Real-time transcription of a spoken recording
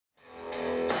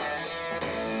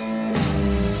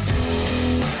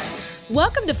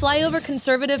Welcome to Flyover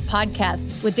Conservative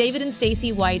Podcast with David and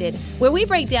Stacy Whited, where we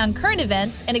break down current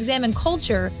events and examine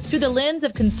culture through the lens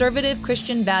of conservative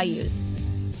Christian values.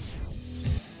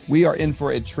 We are in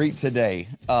for a treat today.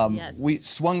 Yes. We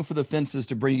swung for the fences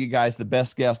to bring you guys the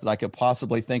best guest that I could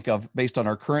possibly think of based on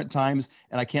our current times.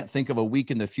 And I can't think of a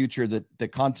week in the future that the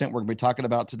content we're going to be talking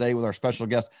about today with our special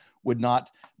guest would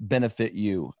not benefit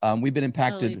you. We've been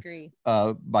impacted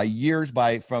by years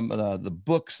from the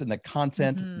books and the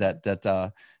content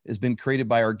that has been created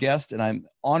by our guest. And I'm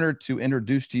honored to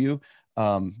introduce to you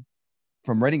from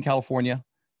Redding, California,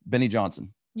 Benny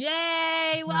Johnson. Yay!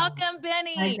 Welcome,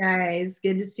 Benny. Hi, guys.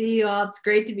 Good to see you all. It's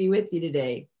great to be with you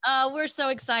today. We're so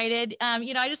excited.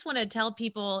 I just want to tell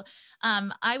people,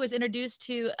 I was introduced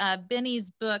to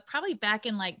Benny's book probably back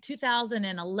in like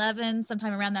 2011,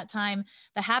 sometime around that time,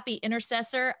 The Happy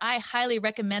Intercessor. I highly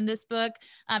recommend this book.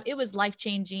 It was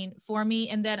life-changing for me.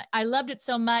 And then I loved it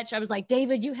so much. I was like,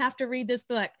 David, you have to read this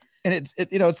book. And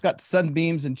it's got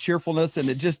sunbeams and cheerfulness, and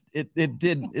it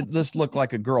just looked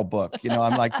like a girl book.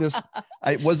 I'm like this.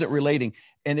 I wasn't relating,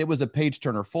 and it was a page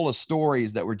turner full of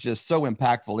stories that were just so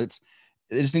impactful. It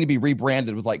just need to be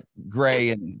rebranded with like gray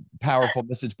and powerful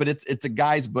message, but it's a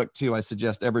guy's book too. I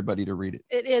suggest everybody to read it.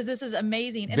 It is. This is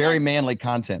amazing. Very manly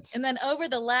content. And then over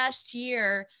the last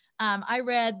year, I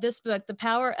read this book, The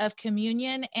Power of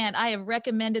Communion, and I have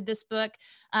recommended this book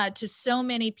to so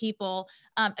many people.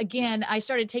 Again, I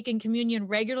started taking communion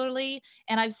regularly,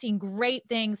 and I've seen great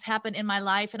things happen in my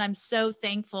life, and I'm so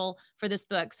thankful for this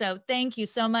book. So thank you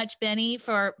so much, Benny,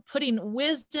 for putting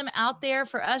wisdom out there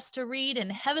for us to read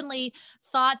and heavenly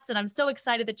thoughts. And I'm so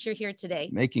excited that you're here today.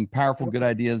 Making powerful, good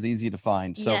ideas easy to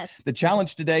find. So yes. The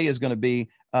challenge today is going to be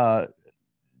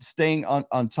staying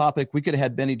on topic. We could have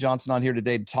had Benny Johnson on here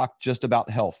today to talk just about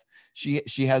health.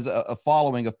 She has a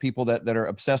following of people that are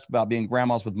obsessed about being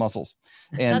grandmas with muscles.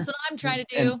 And that's what I'm trying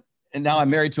to do. And now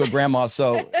I'm married to a grandma,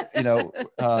 so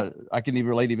I can even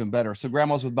relate even better. So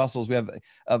grandmas with muscles, we have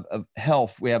of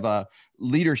health, we have a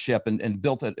leadership, and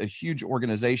built a huge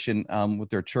organization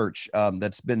with their church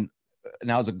that's been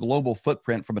now as a global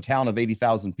footprint from a town of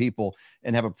 80,000 people,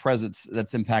 and have a presence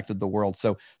that's impacted the world.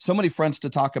 So many fronts to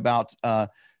talk about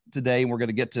today, and we're going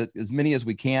to get to as many as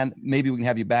we can. Maybe we can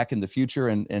have you back in the future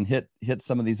and hit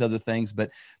some of these other things. But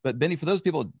Benny, for those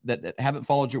people that haven't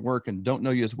followed your work and don't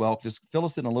know you as well, just fill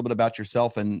us in a little bit about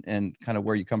yourself and kind of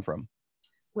where you come from.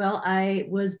 Well, I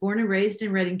was born and raised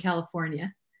in Redding,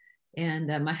 California. And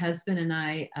my husband and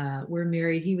I were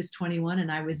married. He was 21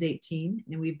 and I was 18.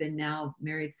 And we've been now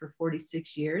married for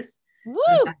 46 years. Woo!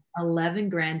 We have 11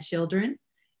 grandchildren.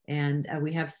 And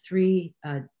we have 3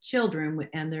 children,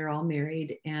 and they're all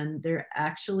married. And they're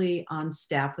actually on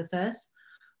staff with us.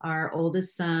 Our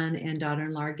oldest son and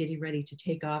daughter-in-law are getting ready to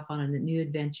take off on a new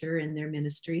adventure in their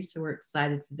ministry. So we're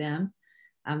excited for them.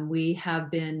 We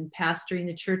have been pastoring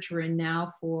the church we're in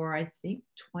now for, I think,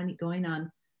 going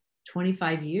on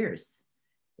 25 years,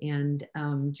 and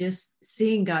just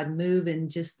seeing God move in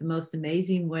just the most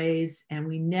amazing ways. And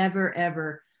we never,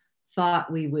 ever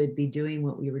thought we would be doing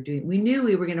what we were doing. We knew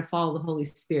we were going to follow the Holy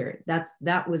Spirit.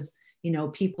 That was,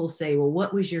 people say, well,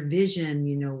 what was your vision?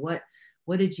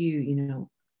 What did you,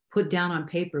 put down on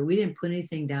paper? We didn't put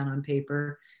anything down on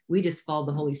paper. We just followed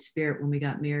the Holy Spirit when we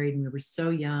got married, and we were so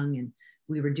young, and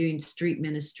we were doing street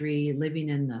ministry, living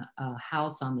in the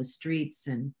house on the streets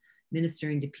and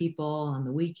ministering to people on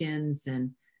the weekends.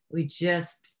 And we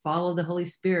just followed the Holy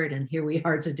Spirit, and here we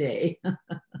are today.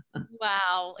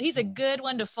 Wow. He's a good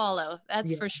one to follow.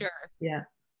 That's for sure. Yeah.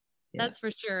 That's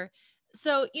for sure.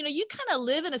 So, you kind of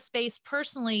live in a space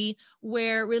personally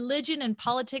where religion and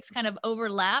politics kind of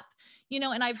overlap,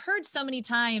 and I've heard so many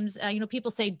times,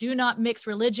 people say, do not mix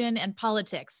religion and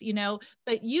politics,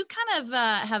 but you kind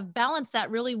of have balanced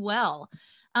that really well.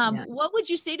 What would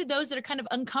you say to those that are kind of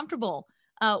uncomfortable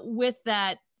with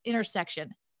that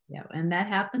intersection? Yeah, and that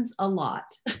happens a lot.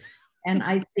 And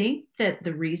I think that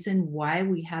the reason why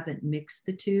we haven't mixed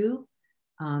the two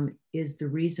is the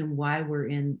reason why we're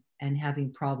in and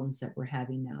having problems that we're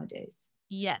having nowadays.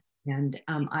 Yes. And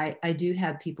I do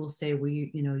have people say, well,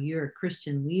 you're a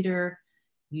Christian leader.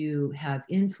 You have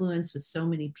influence with so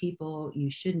many people.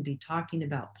 You shouldn't be talking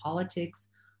about politics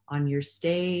on your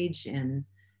stage. And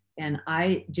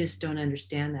I just don't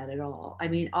understand that at all. I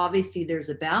mean, obviously there's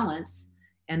a balance,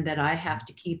 and that I have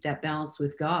to keep that balance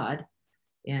with God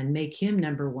and make him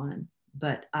number one.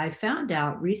 But I found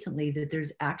out recently that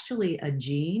there's actually a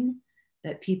gene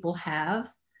that people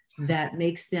have that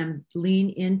makes them lean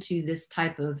into this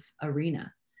type of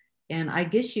arena. And I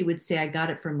guess you would say I got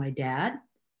it from my dad,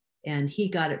 and he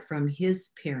got it from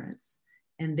his parents.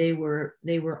 And they were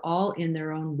all in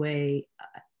their own way,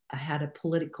 had a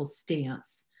political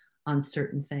stance on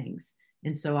certain things.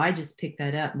 And so I just picked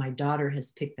that up. My daughter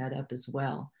has picked that up as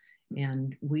well.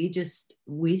 And we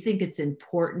think it's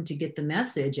important to get the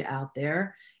message out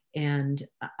there. And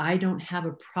I don't have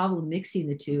a problem mixing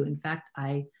the two. In fact,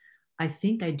 I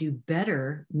think I do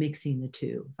better mixing the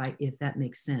two, if that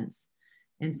makes sense.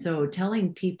 And so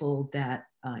telling people that,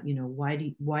 why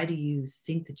do you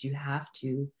think that you have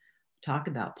to talk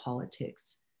about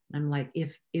politics? I'm like,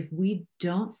 if we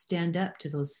don't stand up to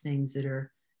those things that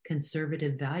are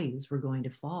conservative values, we're going to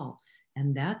fall.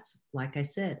 And that's, like I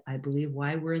said, I believe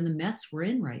why we're in the mess we're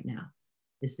in right now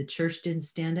is the church didn't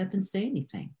stand up and say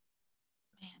anything.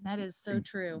 Man, that is so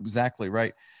true. Exactly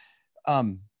right.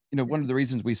 One of the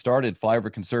reasons we started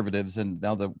Flyover Conservatives, and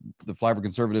now the Flyover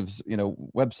Conservatives,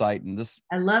 website, and this.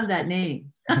 I love that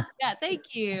name. Yeah,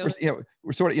 thank you.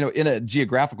 We're sort of, in a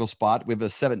geographical spot. We have a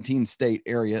 17 state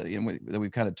area that we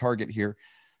kind of target here,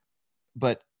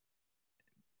 but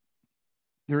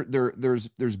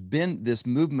there's been this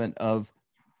movement of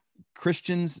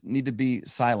Christians need to be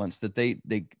silenced, that they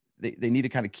need to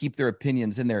kind of keep their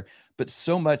opinions in there. But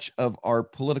so much of our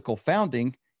political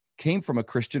founding came from a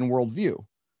Christian worldview.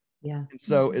 Yeah. And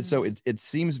so it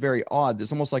seems very odd.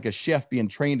 It's almost like a chef being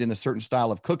trained in a certain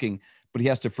style of cooking, but he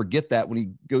has to forget that when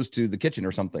he goes to the kitchen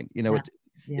or something.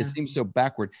 It seems so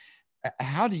backward.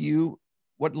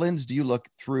 What lens do you look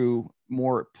through?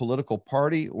 More political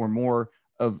party or more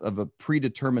of a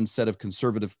predetermined set of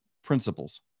conservative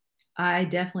principles? I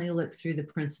definitely look through the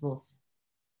principles.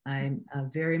 I'm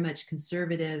very much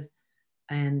conservative,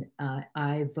 and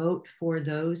I vote for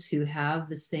those who have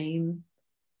the same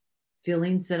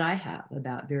feelings that I have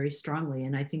about very strongly.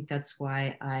 And I think that's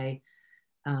why I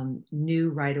knew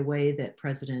right away that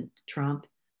President Trump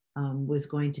was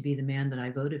going to be the man that I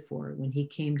voted for. When he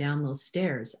came down those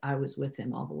stairs, I was with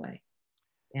him all the way.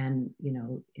 And,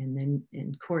 and then,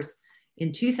 and of course,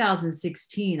 in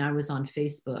 2016, I was on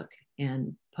Facebook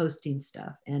and posting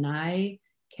stuff. And I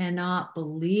cannot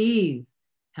believe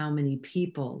how many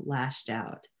people lashed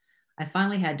out. I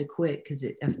finally had to quit because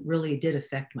it really did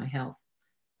affect my health,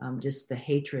 just the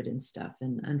hatred and stuff.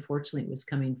 And unfortunately, it was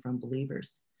coming from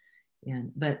believers.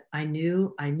 But I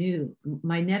knew.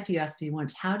 My nephew asked me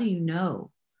once, "How do you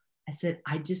know?" I said,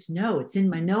 "I just know. It's in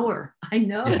my knower. I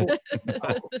know."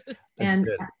 Yeah.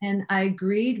 And I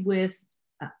agreed with,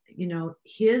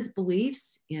 his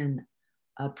beliefs in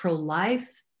pro-life,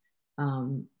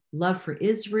 love for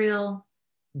Israel,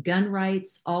 gun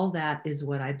rights. All that is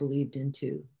what I believed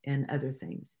into, and other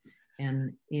things.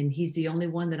 And he's the only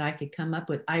one that I could come up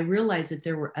with. I realized that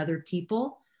there were other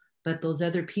people, but those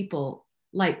other people,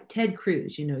 like Ted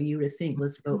Cruz, you would think,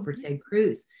 let's vote for Ted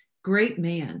Cruz. Great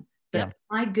man. But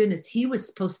my goodness, he was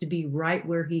supposed to be right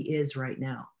wwhere he is right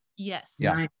now. Yes.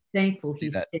 Yeah. And I'm thankful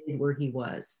he stayed where he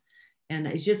was. And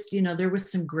it's just, there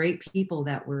was some great people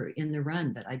that were in the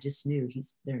run, but I just knew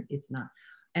he's there. It's not.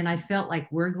 And I felt like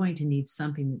we're going to need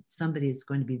somebody is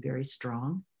going to be very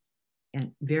strong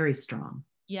and very strong.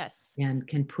 Yes. And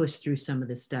can push through some of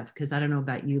this stuff. Because I don't know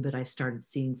about you, but I started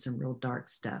seeing some real dark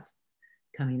stuff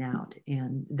coming out.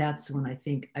 And that's when I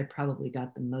think I probably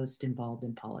got the most involved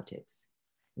in politics.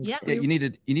 Yeah. You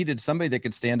needed somebody that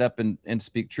could stand up and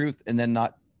speak truth, and then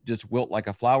not just wilt like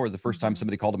a flower the first time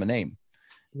somebody called him a name.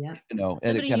 Yeah.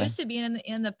 Somebody used to be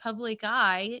in the public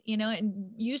eye,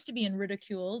 and used to being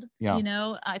ridiculed.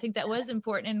 Yeah. I think that was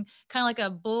important, and kind of like a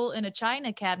bull in a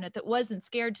china cabinet that wasn't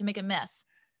scared to make a mess,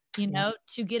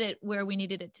 to get it where we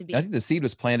needed it to be. I think the seed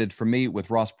was planted for me with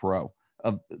Ross Perot,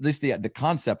 of at least the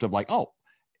concept of like, oh,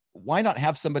 why not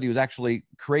have somebody who's actually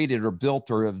created or built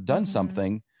or have done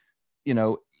something, in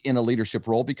a leadership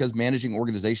role, because managing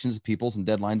organizations, peoples, and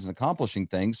deadlines and accomplishing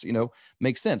things,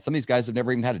 makes sense. Some of these guys have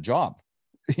never even had a job,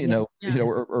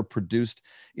 or produced,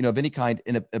 of any kind.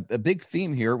 And a big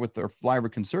theme here with our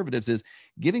Flyover Conservatives is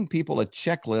giving people a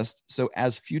checklist. So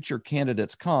as future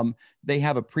candidates come, they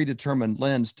have a predetermined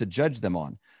lens to judge them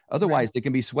on. Otherwise, they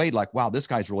can be swayed like, wow, this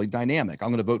guy's really dynamic, I'm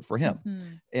going to vote for him.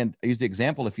 And I use the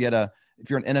example, if you're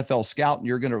an NFL scout and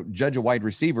you're going to judge a wide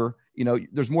receiver,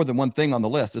 there's more than one thing on the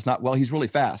list. It's not, well, he's really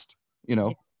fast,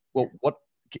 well,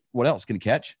 what else can he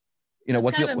catch?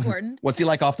 What's he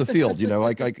like off the field?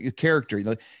 Like a character,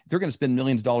 if they're going to spend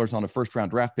millions of dollars on a first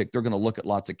round draft pick, they're going to look at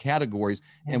lots of categories.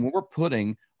 Yes. And when we're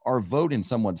putting our vote in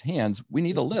someone's hands, we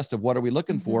need a list of what are we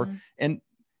looking for? And,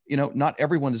 not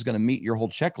everyone is going to meet your whole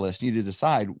checklist. You need to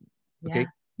decide, okay,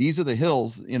 these are the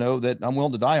hills, that I'm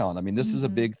willing to die on. I mean, this is a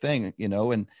big thing,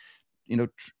 and,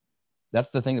 that's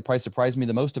the thing that probably surprised me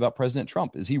the most about President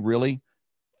Trump is he really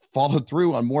followed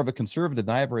through on more of a conservative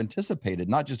than I ever anticipated.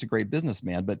 Not just a great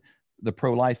businessman, but the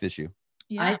pro-life issue.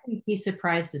 Yeah. I think he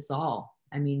surprised us all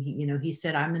I mean, he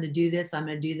said, I'm going to do this, I'm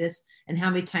going to do this. And how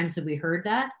many times have we heard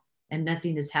that and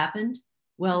nothing has happened?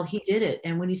 Well, he did it.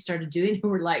 And when he started doing it,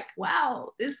 we're like,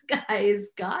 wow, this guy has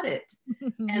got it.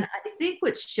 And I think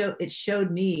what it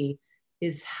showed me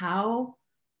is how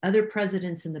other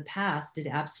presidents in the past did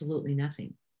absolutely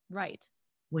nothing. Right.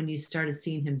 When you started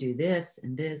seeing him do this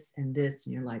and this and this,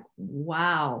 and you're like,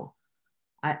 wow,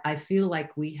 I feel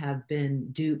like we have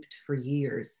been duped for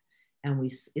years. And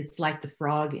it's like the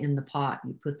frog in the pot.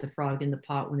 You put the frog in the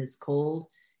pot when it's cold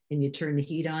and you turn the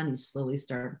heat on, you slowly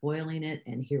start boiling it.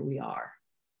 And here we are.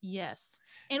 Yes.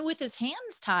 And with his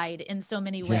hands tied in so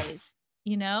many ways,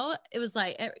 it was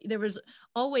like there was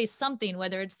always something,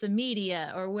 whether it's the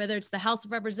media or whether it's the House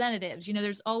of Representatives,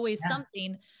 there's always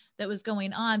something that was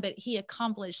going on, but he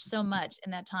accomplished so much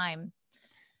in that time.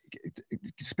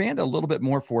 Expand a little bit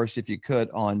more for us, if you could,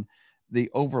 on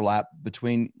the overlap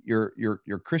between your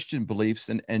Christian beliefs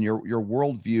and your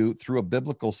worldview through a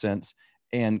biblical sense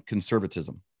and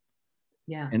conservatism.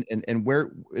 Yeah. And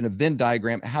where in a Venn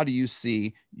diagram, how do you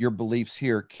see your beliefs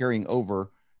here carrying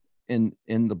over in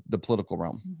the political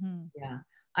realm? Mm-hmm. Yeah.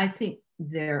 I think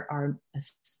there are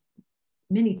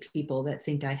many people that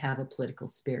think I have a political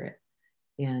spirit.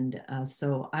 And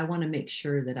so I want to make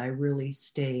sure that I really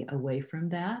stay away from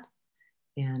that.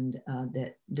 And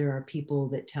that there are people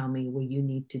that tell me, well, you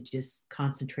need to just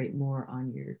concentrate more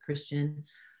on your Christian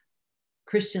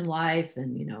life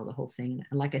and, the whole thing.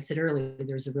 And like I said earlier,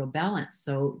 there's a real balance.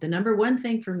 So the number one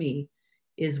thing for me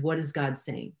is, what is God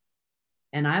saying?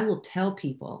 And I will tell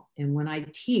people, and when I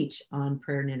teach on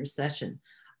prayer and intercession,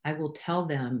 I will tell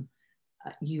them,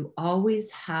 you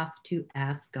always have to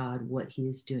ask God what he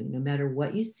is doing. No matter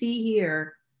what you see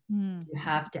here, you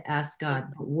have to ask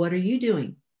God, but what are you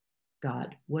doing,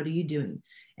 God? What are you doing?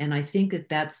 And I think that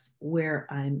that's where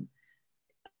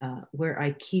where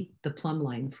I keep the plumb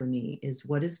line for me is,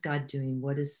 what is God doing?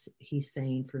 What is he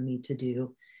saying for me to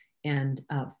do? And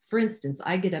for instance,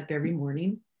 I get up every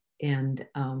morning and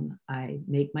I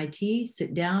make my tea,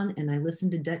 sit down, and I listen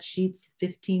to Dutch Sheets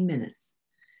 15 minutes.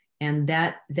 And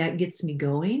that gets me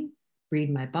going,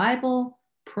 read my Bible,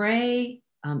 pray.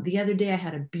 The other day I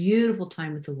had a beautiful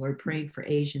time with the Lord praying for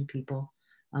Asian people,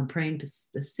 praying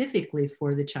specifically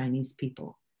for the Chinese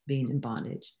people being in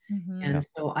bondage. Mm-hmm. And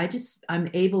so I'm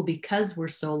able, because we're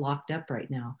so locked up right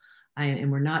now,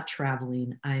 and we're not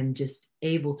traveling, I'm just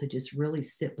able to just really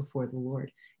sit before the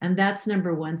Lord. And that's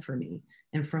number one for me.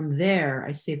 And from there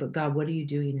I say, but God, what are you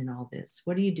doing in all this?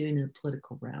 What are you doing in the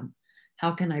political realm?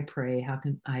 How can I pray? How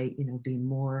can I, be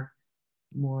more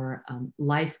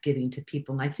life-giving to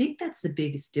people? And I think that's the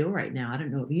biggest deal right now. I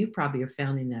don't know if you probably are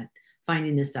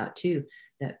finding this out too,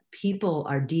 that people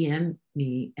are DM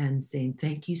me and saying,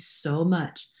 thank you so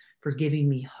much for giving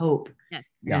me hope. Yes.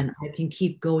 And I can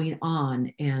keep going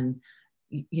on. And,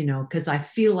 because I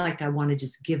feel like I want to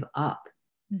just give up.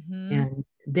 Mm-hmm. And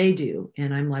they do.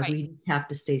 And I'm like, we just have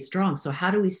to stay strong. So how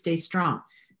do we stay strong?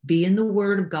 Be in the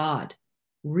Word of God.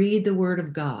 Read the Word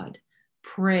of God,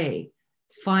 pray,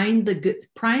 find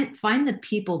the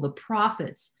people, the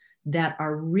prophets that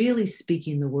are really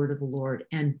speaking the word of the Lord,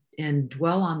 and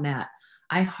dwell on that.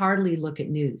 I hardly look at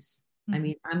news. Mm-hmm. I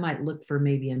mean, I might look for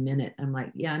maybe a minute. I'm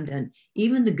like, yeah, I'm done.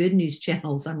 Even the good news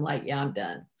channels, I'm like, yeah, I'm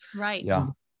done. Right. Yeah.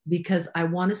 Because I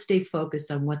want to stay focused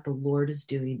on what the Lord is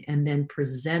doing and then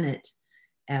present it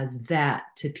as that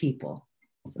to people.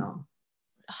 So.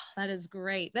 Oh, that is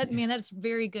great. That's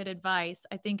very good advice.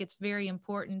 I think it's very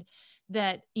important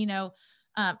that,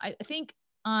 I think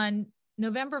on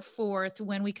November 4th,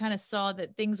 when we kind of saw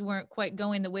that things weren't quite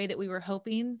going the way that we were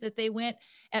hoping that they went,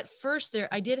 at first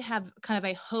I did have kind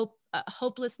of a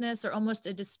hopelessness or almost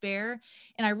a despair.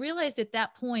 And I realized at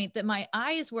that point that my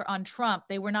eyes were on Trump.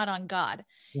 They were not on God.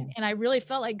 Yeah. And I really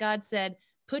felt like God said,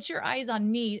 put your eyes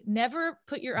on me. Never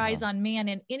put your eyes on man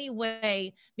in any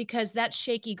way, because that's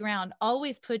shaky ground.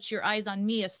 Always put your eyes on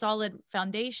me, a solid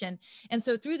foundation. And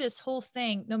so through this whole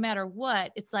thing, no matter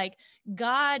what, it's like,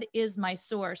 God is my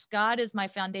source. God is my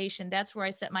foundation. That's where I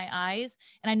set my eyes.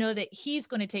 And I know that he's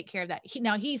going to take care of that.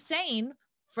 Now he's saying,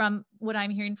 from what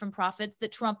I'm hearing from prophets,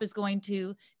 that Trump is going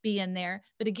to be in there.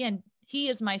 But again, he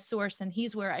is my source, and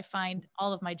he's where I find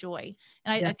all of my joy.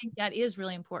 And I think that is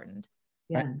really important.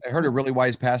 Yeah. I heard a really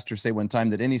wise pastor say one time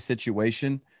that any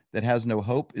situation that has no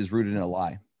hope is rooted in a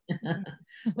lie.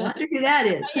 Wonder who that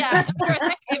is. Yeah, where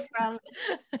that came from.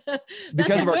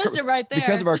 That's wisdom right there.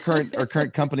 Because of our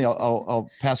current company, I'll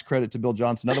pass credit to Bill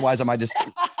Johnson. Otherwise, I might just,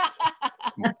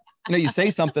 you say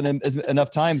something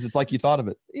enough times, it's like you thought of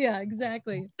it. Yeah,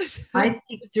 exactly. I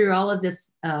think through all of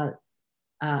this,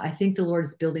 I think the Lord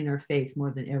is building our faith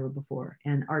more than ever before,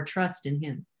 and our trust in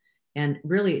him. And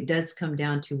really, it does come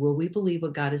down to, will we believe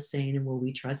what God is saying, and will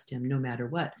we trust him no matter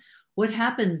what? What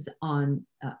happens on,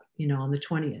 on the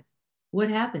 20th? What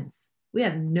happens? We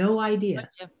have no idea.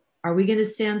 Are we going to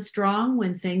stand strong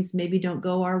when things maybe don't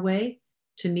go our way?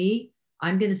 To me,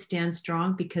 I'm going to stand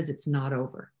strong because it's not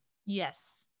over.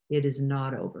 Yes. It is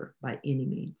not over by any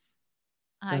means.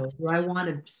 So do I want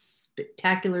a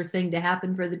spectacular thing to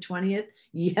happen for the 20th?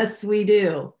 Yes, we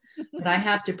do. But I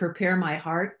have to prepare my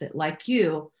heart that, like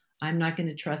you, I'm not going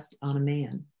to trust on a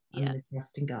man. I'm going to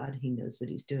trust in God. He knows what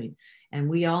he's doing. And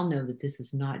we all know that this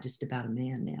is not just about a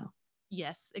man now.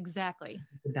 Yes, exactly.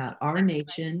 It's about our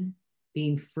nation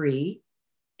being free.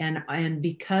 And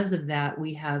because of that,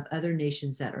 we have other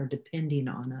nations that are depending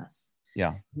on us.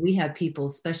 Yeah. We have people,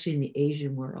 especially in the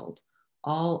Asian world,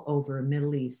 all over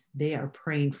Middle East, they are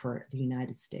praying for the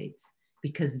United States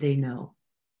because they know.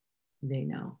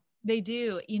 They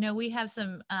do. We have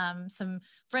some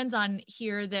friends on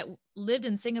here that lived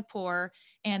in Singapore,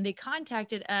 and they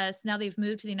contacted us. Now they've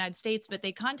moved to the United States, but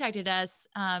they contacted us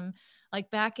like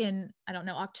back in, I don't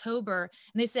know, October.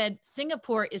 And they said,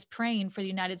 Singapore is praying for the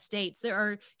United States. There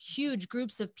are huge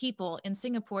groups of people in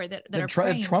Singapore that are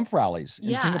praying. Trump rallies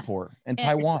in Singapore and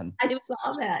Taiwan. I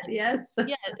saw that. Yes.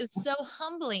 Yeah. It's so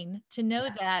humbling to know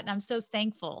that. And I'm so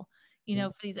thankful,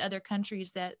 for these other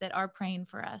countries that are praying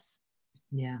for us.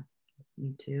 Yeah,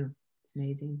 me too. It's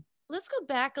amazing. Let's go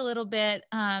back a little bit.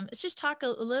 Let's just talk a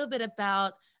little bit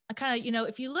about kind of,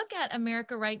 if you look at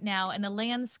America right now and the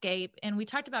landscape, and we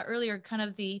talked about earlier, kind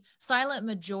of the silent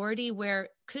majority where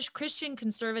Christian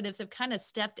conservatives have kind of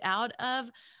stepped out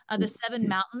of the seven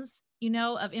mountains,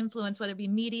 of influence, whether it be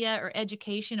media or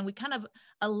education. And we kind of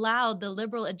allowed the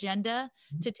liberal agenda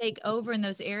to take over in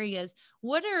those areas.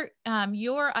 What are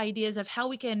your ideas of how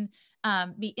we can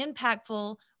be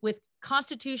impactful with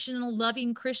constitutional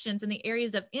loving Christians in the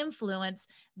areas of influence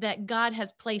that God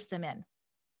has placed them in?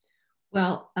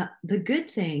 Well, the good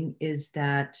thing is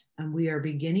that we are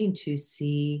beginning to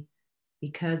see,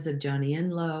 because of Johnny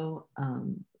Enlow,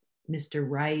 Mr.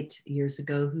 Wright years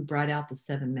ago, who brought out the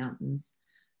seven mountains,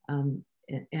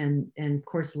 and of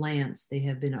course Lance, they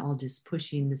have been all just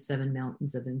pushing the seven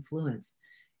mountains of influence.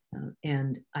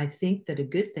 And I think that a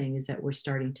good thing is that we're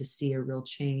starting to see a real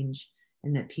change,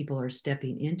 and that people are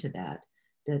stepping into that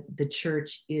the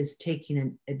church is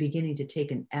beginning to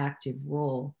take an active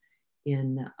role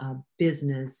in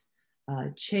business.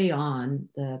 Che On,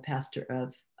 the pastor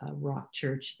of Rock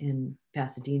Church in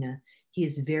Pasadena, he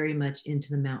is very much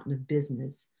into the mountain of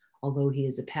business, although he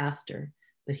is a pastor,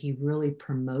 but he really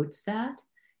promotes that.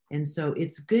 And so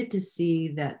it's good to see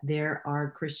that there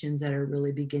are Christians that are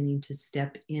really beginning to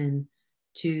step in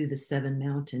to the seven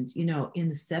mountains. In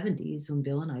the 70s, when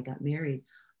Bill and I got married,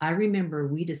 I remember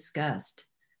we discussed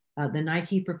the night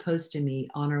he proposed to me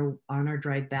on our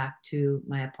drive back to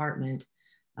my apartment.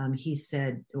 He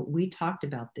said, we talked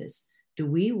about this. Do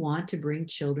we want to bring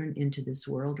children into this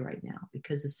world right now?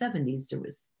 Because the 70s, there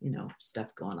was,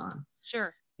 stuff going on.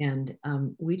 Sure. And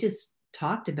we just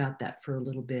talked about that for a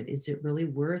little bit. Is it really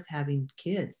worth having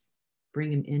kids,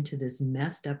 bring them into this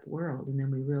messed up world? And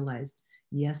then we realized,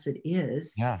 yes, it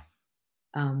is. Yeah.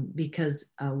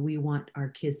 Because we want our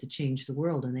kids to change the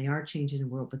world, and they are changing the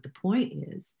world. But the point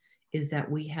is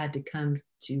that we had to come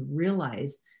to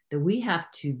realize that we have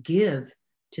to give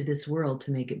to this world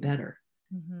to make it better.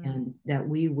 Mm-hmm. And that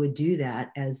we would do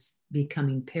that as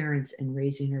becoming parents and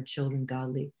raising our children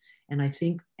godly. And I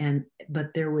think,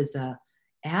 but there was a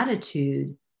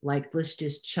attitude like, let's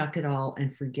just chuck it all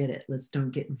and forget it. Let's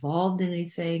don't get involved in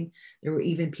anything. There were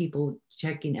even people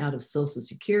checking out of Social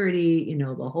Security,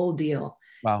 the whole deal.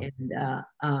 Wow.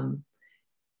 And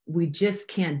we just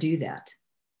can't do that.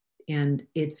 And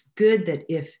it's good that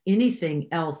if anything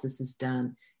else this has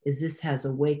done, is this has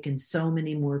awakened so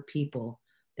many more people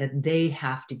that they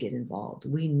have to get involved.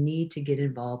 We need to get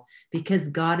involved because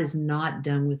God is not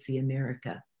done with the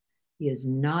America. He is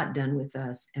not done with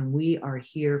us. And we are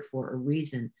here for a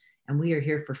reason. And we are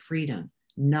here for freedom,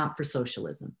 not for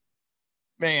socialism.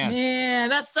 Man,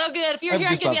 that's so good. If you're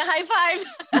here, give me a high five.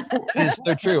 It's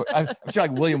so true. I feel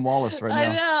like William Wallace right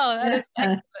now. I know.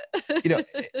 That is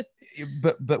excellent.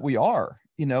 But we are,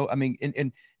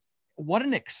 and what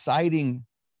an exciting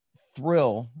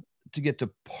thrill to get to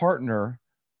partner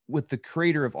with the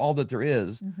creator of all that there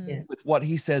is, mm-hmm. with what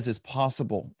he says is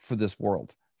possible for this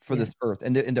world, for this earth,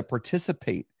 and to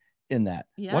participate in that.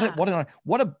 Yeah.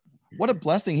 What a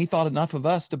blessing. He thought enough of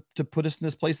us to put us in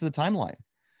this place of the timeline.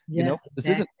 Yes, this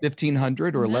isn't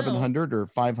 1,500 or 1,100 or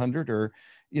 500 or,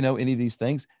 any of these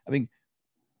things. I mean,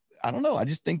 I don't know. I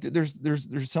just think that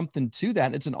there's something to that.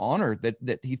 And it's an honor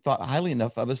that he thought highly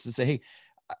enough of us to say, hey,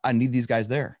 I need these guys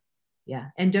there. Yeah.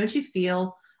 And don't you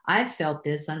feel I've felt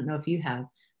this, I don't know if you have,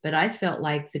 but I felt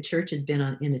like the church has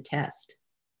been in a test.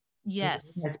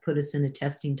 Yes. It has put us in a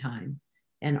testing time.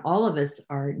 And all of us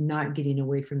are not getting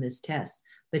away from this test.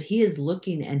 But he is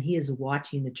looking and he is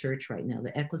watching the church right now,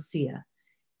 the ecclesia.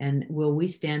 And will we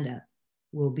stand up?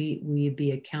 Will we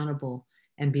be accountable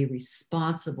and be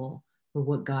responsible for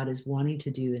what God is wanting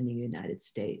to do in the United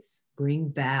States? Bring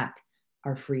back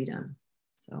our freedom.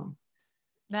 So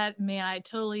That, man, I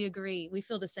totally agree. We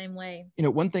feel the same way. You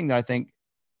know, one thing that I think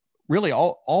really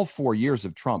all 4 years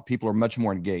of Trump, people are much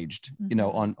more engaged, you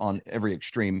know, on every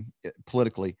extreme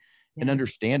politically and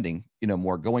understanding, you know,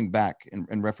 more going back and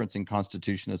referencing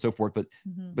Constitution and so forth.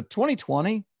 But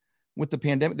 2020 with the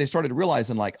pandemic, they started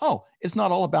realizing like, oh, it's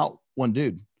not all about one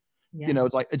dude. yeah. You know,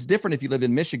 it's like, it's different if you live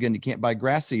in Michigan, you can't buy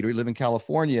grass seed, or you live in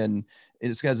California and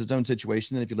it has its own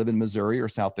situation than if you live in Missouri or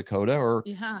South Dakota or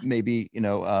maybe, you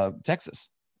know, Texas.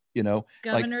 You know,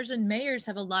 governors and mayors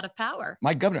have a lot of power.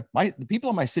 My governor, the people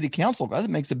on my city council, that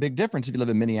makes a big difference if you live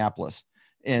in Minneapolis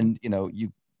and, you know,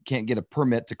 you can't get a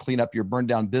permit to clean up your burned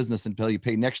down business until you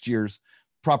pay next year's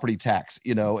property tax.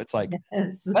 You know, it's like,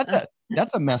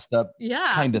 that's a messed up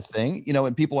kind of thing, you know,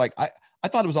 and people like, I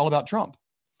thought it was all about Trump.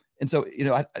 And so, you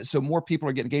know, so more people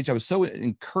are getting engaged. I was so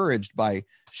encouraged by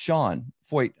Sean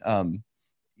Foyt,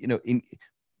 you know,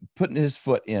 putting his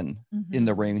foot in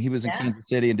the ring. He was in Kansas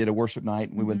City and did a worship night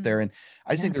and we went there. And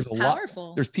I just think there's a lot,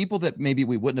 there's people that maybe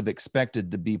we wouldn't have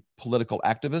expected to be political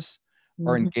activists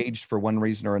are engaged for one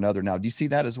reason or another. Now, do you see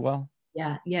that as well?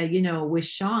 Yeah. Yeah. You know, with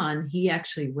Sean, he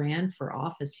actually ran for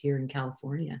office here in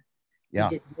California. Yeah.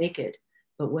 He didn't make it,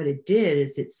 but what it did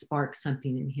is it sparked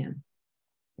something in him.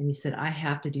 And he said, I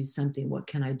have to do something. What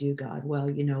can I do, God? Well,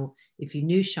 you know, if you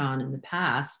knew Sean in the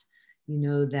past, you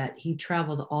know that he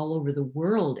traveled all over the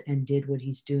world and did what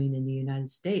he's doing in the United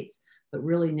States, but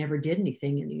really never did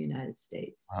anything in the United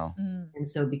States. Wow. And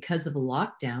so because of a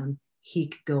lockdown, he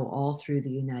could go all through the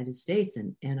United States.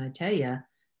 And I tell you,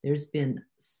 there's been,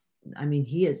 I mean,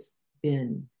 he has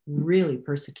been really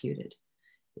persecuted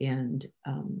and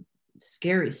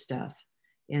scary stuff.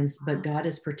 But God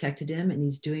has protected him and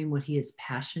he's doing what he is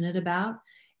passionate about.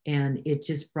 And it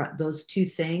just brought those two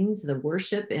things, the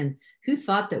worship, and who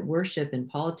thought that worship and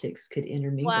politics could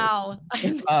intermingle? Wow.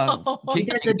 King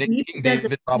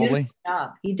David, probably.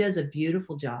 Job. He does a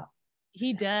beautiful job.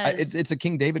 He does. It's a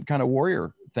King David kind of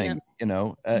warrior thing, you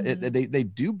know, they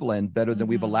do blend better than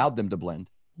we've allowed them to blend.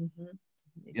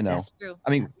 You know, I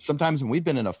mean, sometimes when we've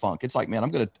been in a funk, it's like, man,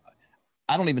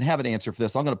 I don't even have an answer for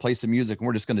this. I'm going to play some music and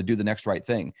we're just going to do the next right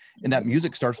thing. And that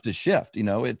music starts to shift, you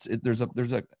know,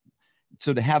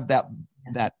 so to have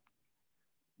that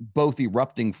both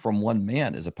erupting from one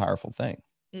man is a powerful thing.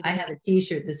 I have a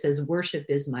t-shirt that says worship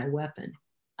is my weapon.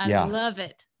 I love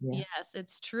it. Yeah. Yes,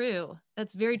 it's true.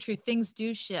 That's very true. Things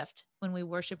do shift when we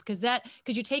worship because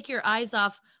you take your eyes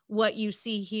off what you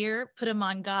see here, put them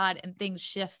on God, and things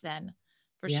shift then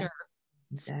for sure.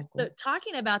 Exactly. So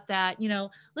talking about that, you know,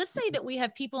 let's say that we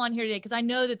have people on here today, because I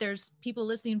know that there's people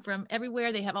listening from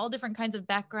everywhere. They have all different kinds of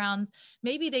backgrounds.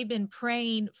 Maybe they've been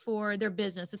praying for their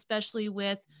business, especially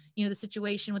with, you know, the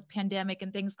situation with pandemic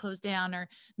and things closed down, or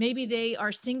maybe they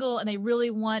are single and they really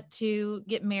want to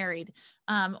get married,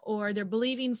 or they're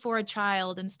believing for a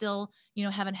child and still, you know,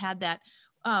 haven't had that.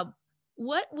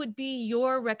 What would be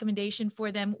your recommendation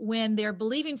for them when they're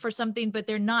believing for something, but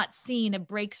they're not seeing a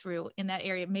breakthrough in that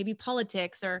area, maybe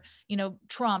politics or, you know,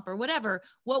 Trump or whatever?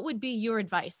 What would be your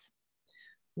advice?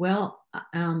 Well,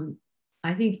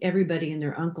 I think everybody and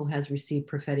their uncle has received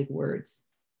prophetic words.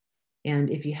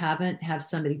 And if you haven't, have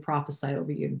somebody prophesy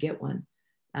over you and get one,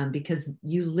 because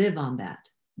you live on that.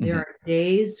 There are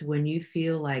days when you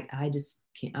feel like, I just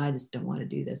don't want to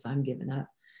do this. I'm giving up.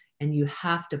 And you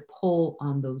have to pull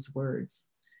on those words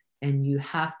and you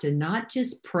have to not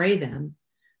just pray them.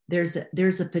 There's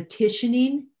a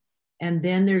petitioning and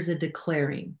then there's a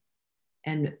declaring.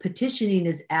 And petitioning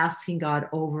is asking God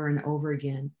over and over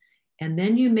again. And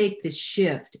then you make this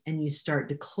shift and you start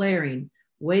declaring,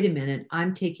 wait a minute,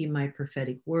 I'm taking my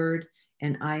prophetic word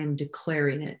and I am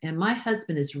declaring it. And my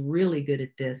husband is really good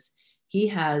at this. He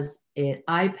has an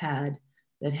iPad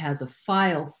that has a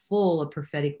file full of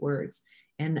prophetic words.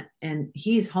 And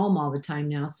he's home all the time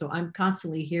now. So I'm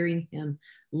constantly hearing him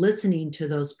listening to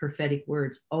those prophetic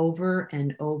words over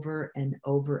and over and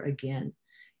over again.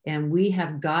 And we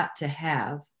have got to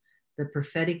have the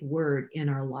prophetic word in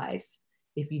our life.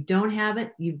 If you don't have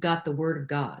it, you've got the word of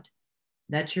God.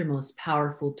 That's your most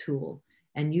powerful tool.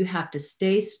 And you have to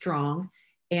stay strong.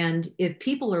 And if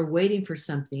people are waiting for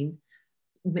something,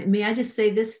 may I just say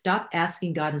this? Stop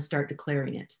asking God and start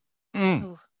declaring it.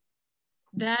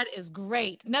 That is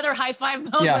great. Another high five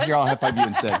moment. Yeah, here, I'll high five you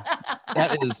instead.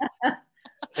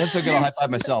 That's so good. I'll high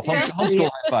five myself. Yeah. Homeschool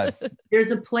high five.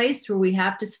 There's a place where we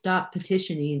have to stop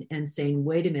petitioning and saying,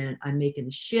 wait a minute, I'm making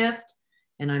a shift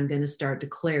and I'm going to start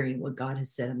declaring what God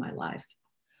has said in my life.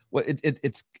 Well,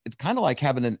 it's kind of like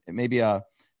having maybe a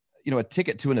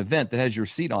ticket to an event that has your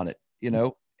seat on it,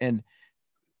 and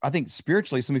I think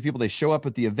spiritually, so many people, they show up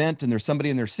at the event and there's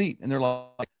somebody in their seat and they're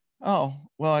like, oh,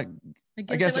 well, I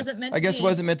guess it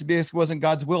wasn't meant to be. It wasn't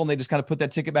God's will. And they just kind of put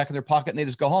that ticket back in their pocket and they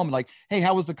just go home and like, hey,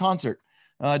 how was the concert?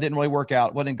 It didn't really work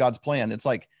out. Wasn't God's plan. It's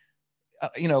like,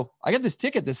 I got this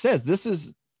ticket that says this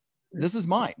is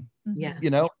mine. Yeah.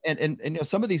 And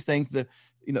some of these things, the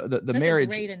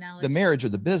marriage, or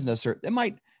the business, or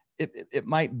it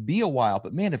might be a while,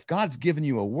 but man, if God's given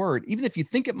you a word, even if you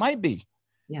think it might be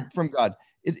from God,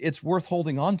 it's worth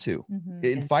holding on to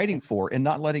and fighting for and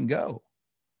not letting go.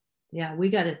 Yeah. We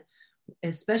got to,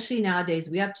 especially nowadays,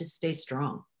 we have to stay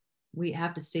strong. We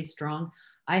have to stay strong.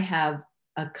 I have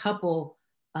a couple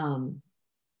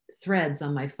threads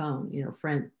on my phone,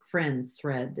 friends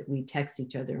thread that we text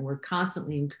each other, and we're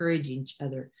constantly encouraging each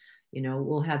other.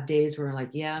 We'll have days where we're like,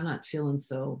 yeah, I'm not feeling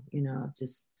so,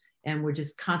 and we're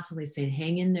just constantly saying,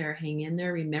 hang in there,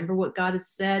 remember what God has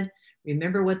said,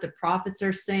 remember what the prophets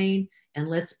are saying, and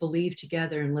let's believe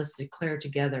together and let's declare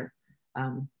together.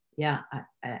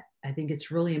 I think it's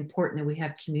really important that we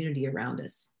have community around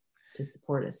us to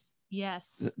support us.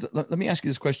 Yes. Let me ask you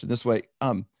this question this way.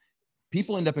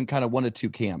 People end up in kind of one of two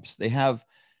camps. They have,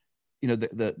 and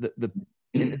this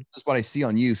is what I see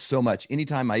on you so much.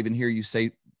 Anytime I even hear you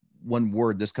say one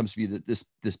word, this comes to me, that this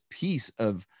piece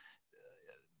of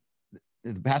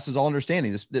it passes all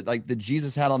understanding, like that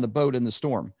Jesus had on the boat in the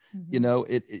storm.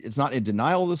 It's not in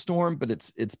denial of the storm, but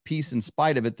it's peace in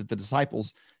spite of it, that the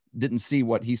disciples didn't see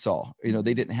what he saw.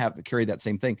 They didn't have to carry that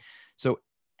same thing. So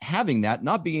having that,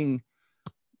 not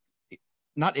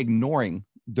ignoring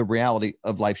the reality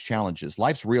of life's challenges.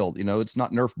 Life's real. It's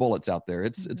not Nerf bullets out there.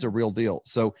 It's a real deal.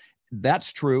 So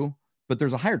that's true, but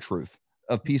there's a higher truth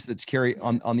of peace that's carried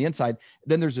on the inside.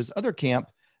 Then there's this other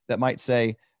camp that might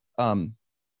say, I'm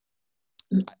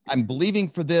believing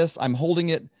for this. I'm holding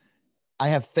it. I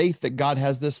have faith that God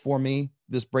has this for me,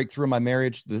 this breakthrough in my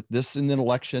marriage, this in an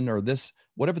election, or this,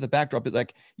 whatever the backdrop is.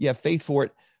 Like, you have faith for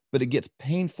it, but it gets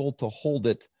painful to hold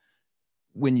it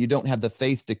when you don't have the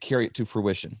faith to carry it to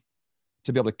fruition,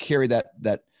 to be able to carry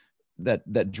that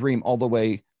dream all the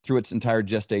way through its entire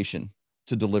gestation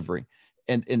to delivery.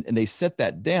 And they set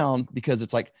that down because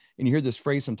it's like, and you hear this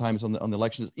phrase sometimes on the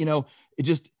elections,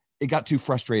 it got too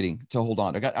frustrating to hold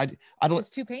on. I don't, it's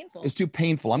too painful. It's too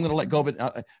painful. I'm going to let go of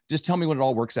it. Just tell me when it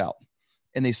all works out.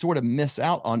 And they sort of miss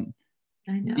out on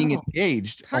being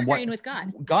engaged on what with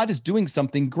God. God is doing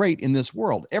something great in this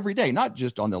world every day, not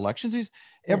just on elections.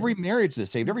 Every marriage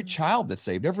that's saved, every child that's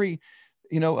saved, every,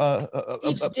 each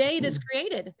day that's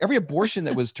created, every abortion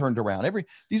that was turned around,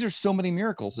 these are so many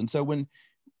miracles. And so when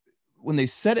they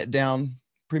set it down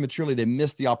prematurely, they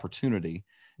miss the opportunity.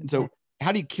 And so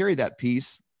how do you carry that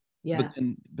peace? Yeah.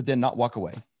 But then not walk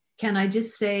away? Can I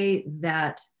just say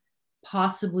that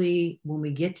possibly when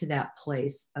we get to that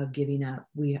place of giving up,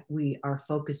 our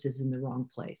focus is in the wrong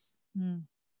place.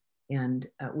 And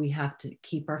we have to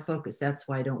keep our focus. That's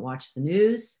why I don't watch the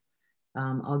news.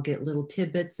 I'll get little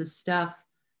tidbits of stuff.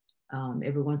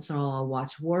 Every once in a while I'll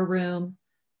watch War Room.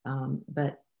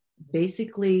 But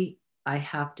basically I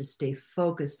have to stay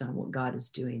focused on what God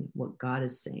is doing, what God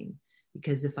is saying.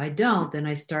 Because if I don't, then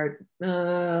I start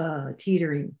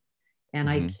teetering, and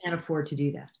I can't afford to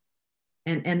do that.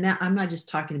 And that, I'm not just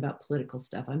talking about political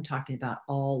stuff. I'm talking about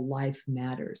all life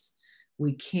matters.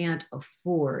 We can't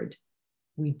afford,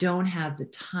 we don't have the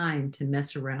time to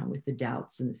mess around with the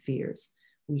doubts and the fears.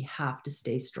 We have to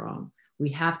stay strong. We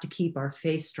have to keep our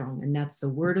faith strong. And that's the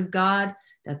word of God.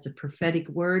 That's a prophetic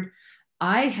word.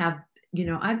 I've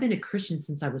been a Christian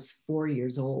since I was 4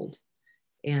 years old.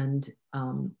 And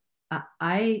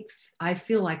I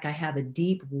feel like I have a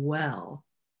deep well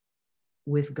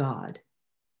with God,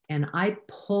 and I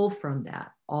pull from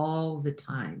that all the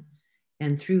time.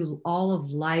 And through all of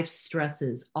life's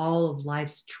stresses, all of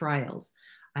life's trials,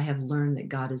 I have learned that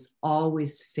God is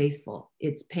always faithful.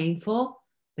 It's painful,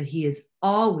 but he is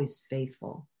always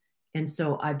faithful. And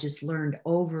so I've just learned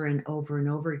over and over and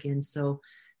over again. So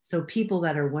people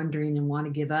that are wondering and want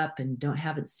to give up and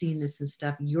haven't seen this and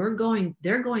stuff, they're going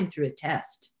through a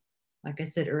test. Like I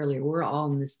said earlier, we're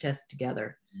all in this test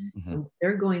together.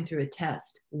 They're going through a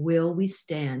test. Will we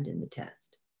stand in the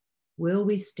test? Will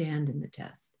we stand in the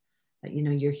test?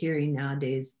 You're hearing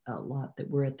nowadays a lot that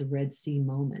we're at the Red Sea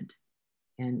moment,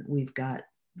 and we've got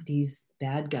these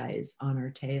bad guys on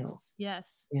our tails.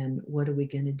 Yes. And what are we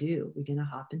going to do? We're going to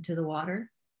hop into the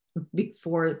water.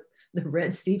 before the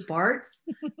Red Sea parts.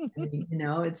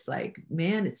 It's like,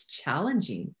 man, it's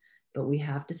challenging, but we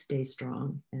have to stay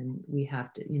strong, and we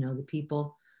have to, the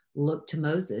people look to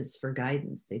Moses for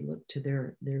guidance. They look to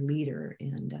their leader,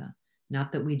 and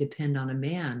not that we depend on a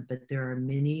man, but there are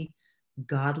many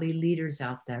godly leaders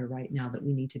out there right now that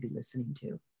we need to be listening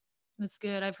to. That's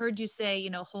good. I've heard you say,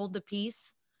 hold the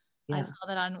peace. Yeah. I saw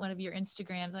that on one of your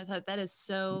Instagrams. I thought that is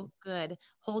so good.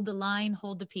 Hold the line,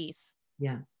 hold the peace.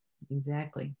 Yeah,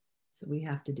 exactly. So we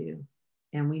have to do,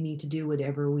 and we need to do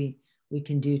whatever we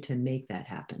can do to make that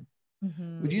happen.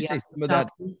 Mm-hmm. Would you say some of that?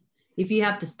 If you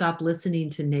have to stop listening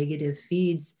to negative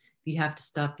feeds, if you have to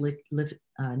stop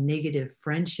negative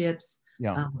friendships,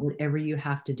 whatever you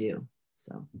have to do.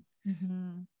 So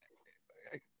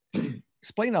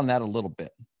explain on that a little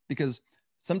bit, because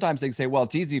sometimes they say, well,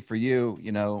 it's easy for you,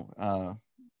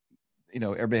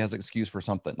 everybody has an excuse for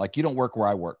something. Like, you don't work where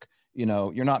I work.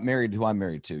 You're not married to who I'm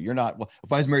married to. You're not, well,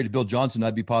 if I was married to Bill Johnson,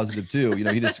 I'd be positive too.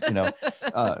 He just,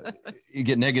 you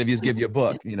get negative, he just give you a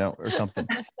book, or something.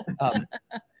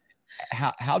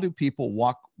 How do people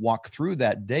walk through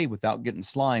that day without getting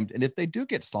slimed? And if they do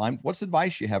get slimed, what's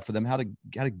advice you have for them, how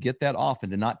to get that off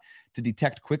and to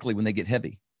detect quickly when they get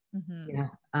heavy? Mm-hmm. Yeah.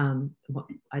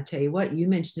 I tell you what, you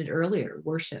mentioned it earlier.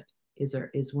 Worship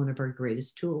is one of our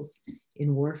greatest tools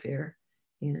in warfare.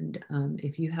 And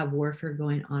if you have warfare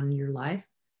going on in your life,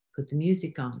 put the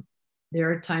music on. There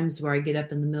are times where I get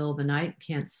up in the middle of the night,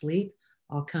 can't sleep.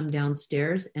 I'll come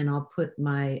downstairs and I'll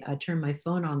turn my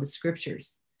phone on the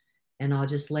scriptures, and I'll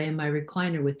just lay in my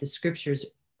recliner with the scriptures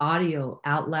audio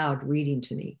out loud reading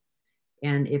to me.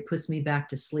 And it puts me back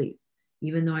to sleep.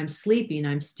 Even though I'm sleeping,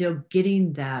 I'm still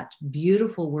getting that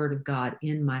beautiful word of God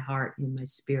in my heart, in my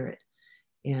spirit.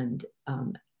 And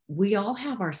we all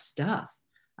have our stuff.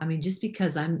 I mean, just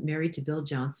because I'm married to Bill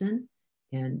Johnson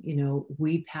and,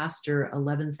 we pastor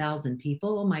 11,000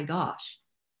 people, oh my gosh,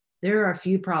 there are a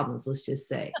few problems, let's just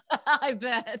say. I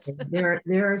bet.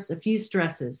 There's a few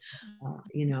stresses,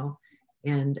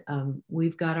 and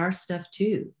we've got our stuff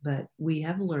too, but we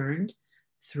have learned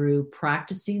through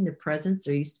practicing the presence.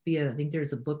 There used to be I think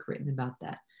there's a book written about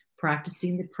that,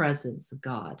 practicing the presence of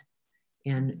God.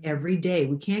 And every day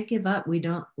we can't give up. We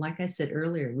don't, like I said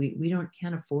earlier, we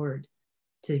can't afford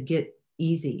to get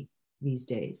easy these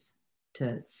days,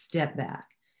 to step back.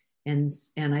 And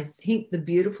I think the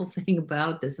beautiful thing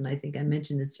about this, and I think I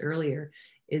mentioned this earlier,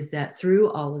 is that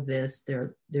through all of this,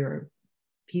 there are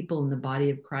people in the body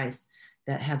of Christ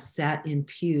that have sat in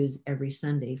pews every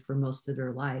Sunday for most of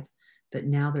their life, but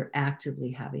now they're actively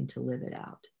having to live it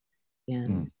out.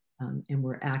 And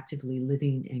we're actively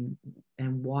living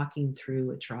and walking through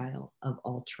a trial of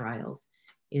all trials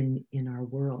in our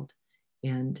world.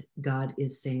 And God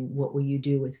is saying, what will you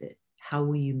do with it? How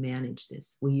will you manage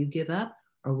this? Will you give up,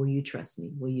 or will you trust me?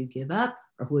 Will you give up,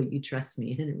 or will you trust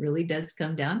me? And it really does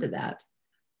come down to that.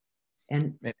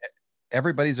 And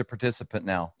everybody's a participant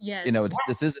now. Yes.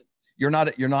 This isn't, you're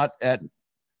not at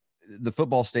the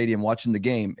football stadium watching the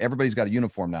game. Everybody's got a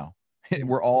uniform now.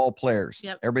 We're all players.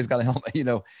 Yep. Everybody's got a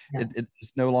helmet.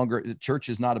 It's no longer, church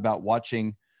is not about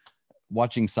watching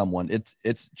someone.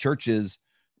 It's churches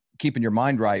keeping your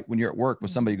mind right when you're at work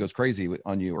with somebody who goes crazy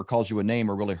on you or calls you a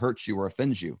name or really hurts you or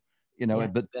offends you,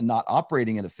 but then not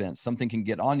operating in offense. Something can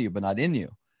get on you, but not in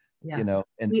you, and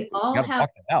we all have walk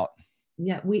that out.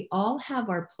 Yeah, we all have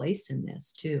our place in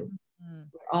this too.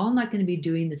 We're all not going to be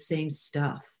doing the same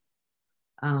stuff.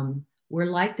 We're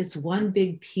like this one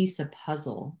big piece of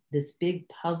puzzle,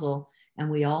 and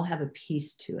we all have a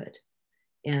piece to it.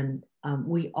 And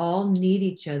we all need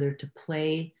each other to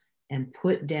play and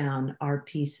put down our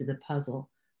piece of the puzzle.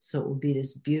 So it will be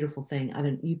this beautiful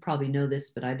thing. You probably know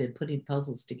this, but I've been putting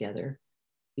puzzles together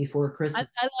before Christmas.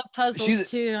 I love puzzles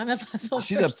too. I'm a puzzle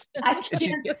person. I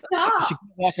can't stop. She can't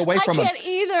walk away from it. I can't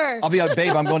either. I'll be like,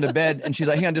 babe, I'm going to bed. And she's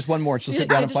like, hang on, just one more. She'll sit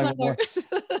down and find one more.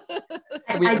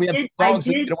 We have dogs.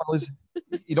 You don't want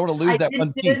to lose that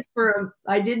one piece.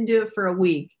 I didn't do it for a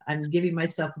week. I'm giving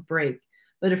myself a break.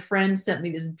 But a friend sent me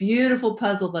this beautiful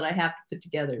puzzle that I have to put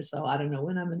together. So I don't know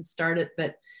when I'm going to start it,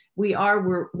 but we all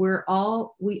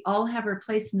have our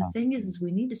place. And the thing is we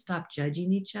need to stop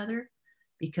judging each other,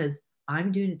 because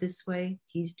I'm doing it this way,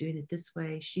 he's doing it this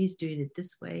way, she's doing it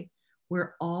this way.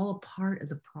 We're all a part of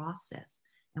the process,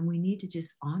 and we need to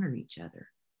just honor each other.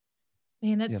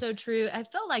 Man, that's so true. I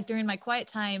felt like during my quiet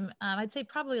time, I'd say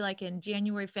probably like in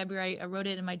January, February, I wrote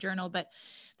it in my journal, but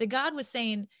that God was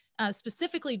saying,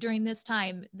 specifically during this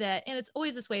time that, and it's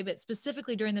always this way, but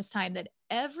specifically during this time, that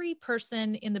every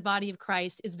person in the body of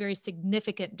Christ is very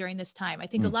significant during this time. I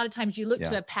think a lot of times you look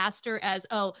to a pastor as,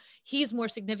 oh, he's more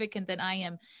significant than I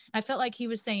am. I felt like he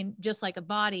was saying, just like a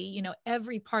body, you know,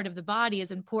 every part of the body is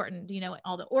important, you know,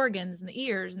 all the organs and the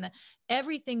ears and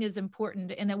everything is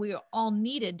important, and that we are all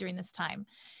needed during this time.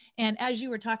 And as you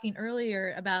were talking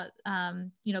earlier about,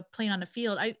 you know, playing on a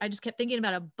field, I just kept thinking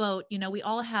about a boat. You know, we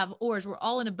all have oars. We're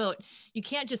all in a boat. You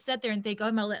can't just sit there and think, oh,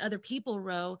 I'm going to let other people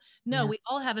row. No, we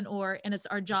all have an oar, and it's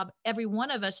our job, every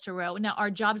one of us, to row. Now,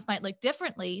 our jobs might look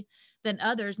differently than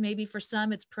others. Maybe for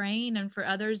some it's praying, and for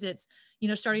others it's, you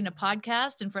know, starting a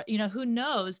podcast, and for, you know, who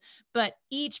knows, but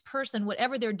each person,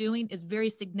 whatever they're doing, is very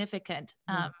significant.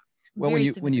 Well,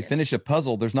 when you finish a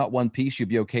puzzle, there's not one piece you'd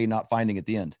be okay not finding at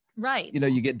the end. Right. You know,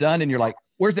 you get done and you're like,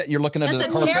 where's that? And you're looking under the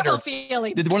carpet. That's a terrible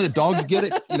feeling. Did one of the dogs get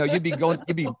it? You know, you'd be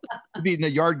in the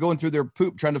yard going through their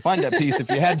poop trying to find that piece if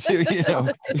you had to. You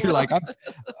know, you're like,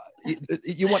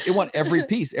 you want every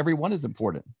piece. Every one is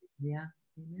important. Yeah.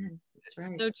 Amen. That's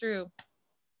right. So true.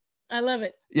 I love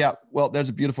it. Yeah. Well, there's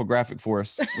a beautiful graphic for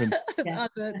us. When,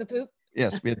 the poop.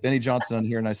 Yes, we had Benny Johnson on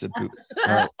here, and I said poop.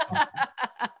 All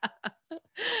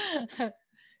right.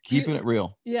 Keeping it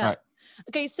real. Yeah. All right.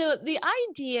 Okay. So the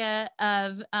idea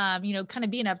of, you know, kind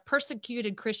of being a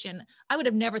persecuted Christian, I would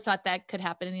have never thought that could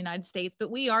happen in the United States,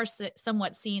 but we are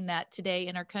somewhat seeing that today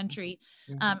in our country.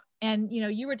 Mm-hmm. And, you know,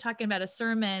 you were talking about a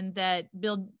sermon that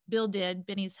Bill did,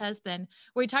 Benny's husband,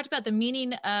 where he talked about the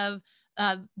meaning of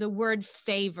the word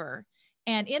favor.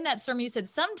 And in that sermon, he said,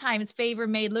 sometimes favor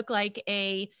may look like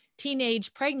a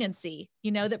teenage pregnancy,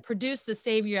 you know, that produced the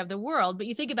savior of the world. But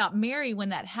you think about Mary when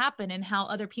that happened and how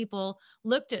other people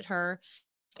looked at her,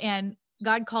 and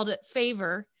God called it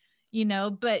favor, you know.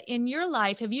 But in your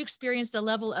life, have you experienced a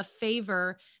level of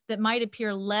favor that might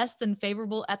appear less than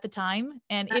favorable at the time?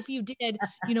 And if you did,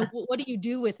 you know, what do you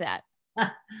do with that?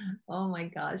 Oh my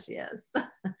gosh, yes.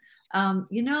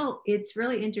 You know, it's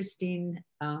really interesting.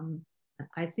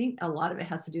 I think a lot of it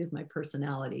has to do with my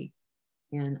personality.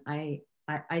 And I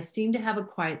seem to have a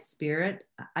quiet spirit.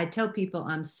 I tell people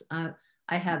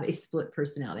I have a split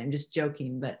personality. I'm just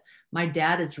joking, but my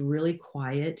dad is really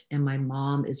quiet and my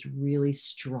mom is really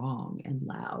strong and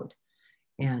loud.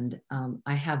 And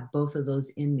I have both of those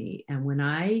in me. And when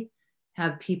I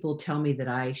have people tell me that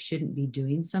I shouldn't be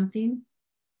doing something,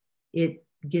 it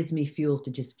gives me fuel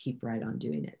to just keep right on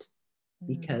doing it.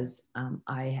 Because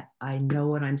I know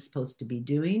what I'm supposed to be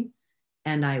doing,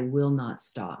 and I will not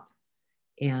stop.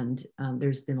 And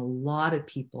there's been a lot of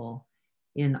people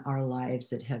in our lives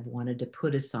that have wanted to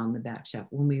put us on the back shelf.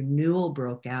 When renewal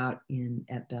broke out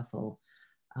at Bethel,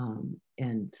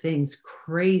 and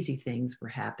crazy things were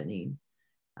happening,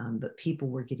 but people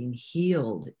were getting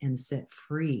healed and set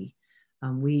free.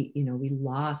 We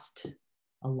lost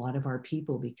a lot of our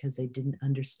people because they didn't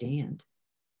understand.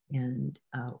 And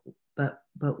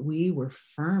but we were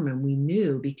firm, and we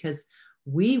knew, because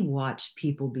we watched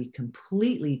people be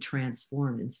completely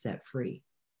transformed and set free.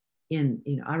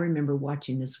 I remember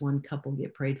watching this one couple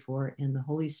get prayed for, and the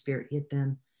Holy Spirit hit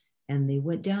them, and they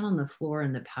went down on the floor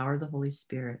in the power of the Holy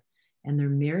Spirit, and their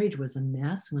marriage was a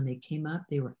mess. When they came up,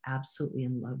 they were absolutely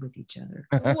in love with each other.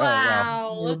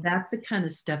 Wow. So that's the kind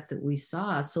of stuff that we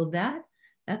saw. So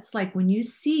that's like when you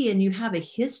see and you have a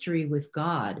history with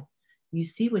God, you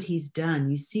see what he's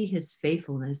done, you see his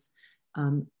faithfulness.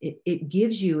 It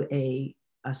gives you a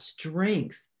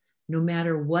strength, no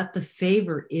matter what the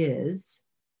favor is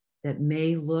that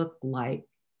may look like,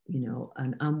 you know,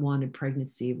 an unwanted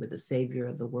pregnancy with the savior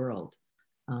of the world.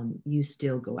 You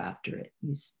still go after it.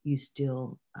 You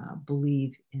still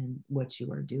believe in what you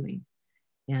are doing.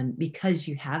 And because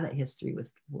you have that history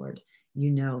with the Lord,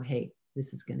 you know, hey,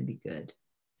 this is going to be good.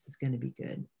 This is going to be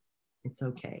good. It's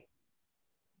okay.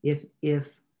 If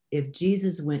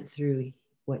Jesus went through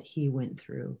what he went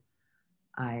through,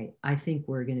 I think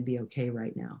we're going to be okay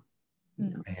right now. You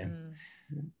know? Man,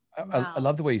 Wow. I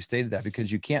love the way you stated that,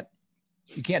 because you can't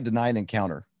deny an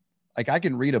encounter. Like, I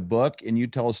can read a book and you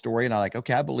tell a story and I'm like,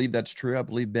 okay, I believe that's true. I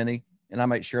believe Benny, and I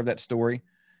might share that story.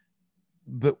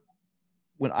 But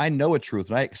when I know a truth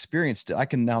and I experienced it, I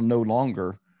can now no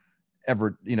longer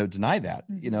ever, you know, deny that.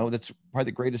 Mm-hmm. You know, that's probably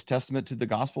the greatest testament to the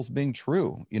gospels being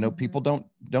true. You know, people don't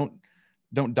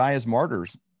die as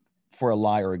martyrs for a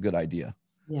lie or a good idea.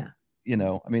 Yeah. You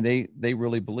know, I mean, they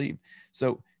really believe.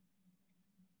 So,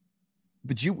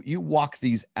 but you walk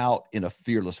these out in a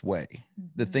fearless way. Mm-hmm.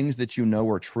 The things that you know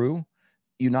are true,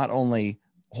 you not only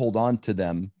hold on to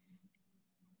them,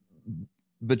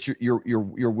 but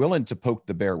you're willing to poke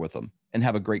the bear with them and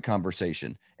have a great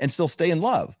conversation and still stay in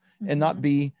love, and not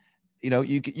be, you know,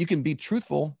 you can be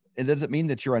truthful it doesn't mean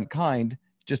that you're unkind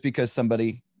just because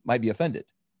somebody might be offended.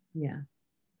 Yeah.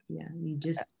 You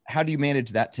just, how do you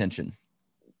manage that tension?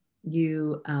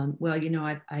 Well,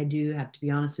 I do have to be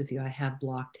honest with you. I have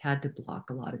had to block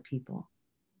a lot of people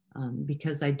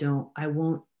because I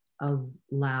won't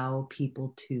allow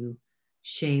people to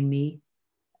shame me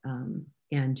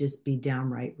and just be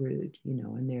downright rude,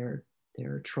 and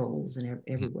they're trolls and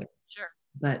everywhere. Sure.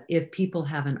 But if people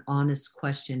have an honest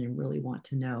question and really want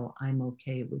to know, I'm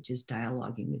okay with just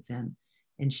dialoguing with them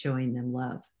and showing them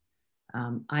love.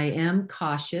 I am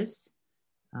cautious.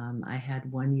 I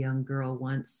had one young girl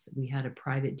once, we had a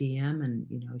private DM and,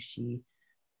 she,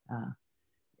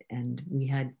 and we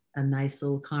had a nice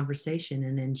little conversation,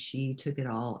 and then she took it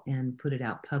all and put it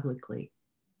out publicly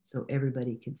so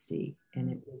everybody could see. And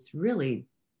it was really,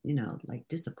 like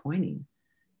disappointing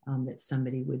that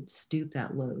somebody would stoop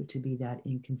that low to be that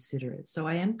inconsiderate. So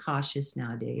I am cautious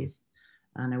nowadays,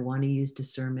 and I want to use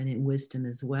discernment and wisdom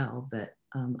as well. But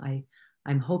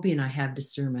I'm hoping I have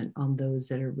discernment on those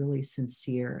that are really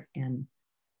sincere and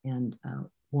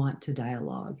want to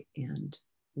dialogue and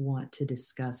want to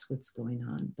discuss what's going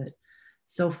on. But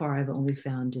so far, I've only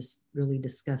found just really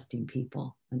disgusting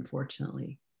people,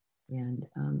 unfortunately. And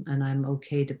I'm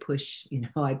okay to push.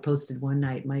 I posted one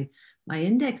night, my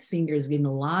index finger is getting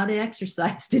a lot of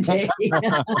exercise today.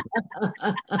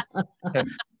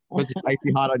 Puts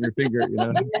icy hot on your finger,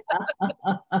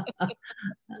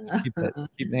 keep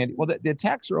it handy. Well, the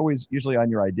attacks are always usually on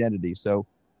your identity. So,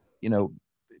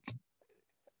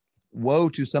 woe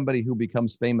to somebody who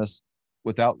becomes famous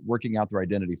without working out their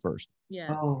identity first.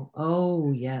 Yeah.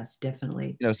 Oh, yes,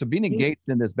 definitely. So being engaged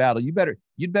in this battle, you'd better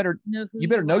know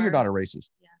you're not a racist.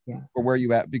 Yeah. Or where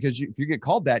you at, because if you get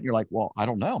called that and you're like, well, I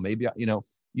don't know, maybe,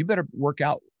 you better work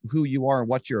out who you are and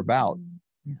what you're about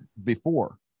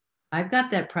before. I've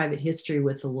got that private history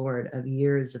with the Lord of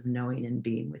years of knowing and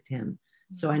being with him.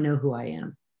 So I know who I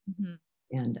am. Mm-hmm.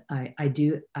 And I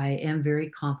am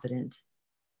very confident.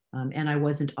 And I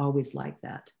wasn't always like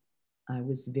that. I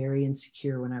was very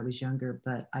insecure when I was younger,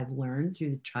 but I've learned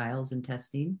through the trials and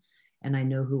testing, and I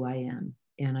know who I am.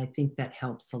 And I think that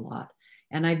helps a lot.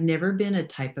 And I've never been a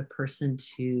type of person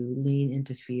to lean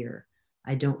into fear.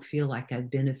 I don't feel like I've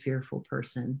been a fearful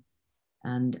person.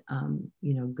 And,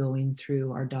 going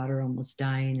through our daughter almost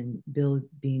dying and Bill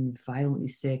being violently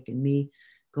sick and me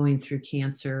going through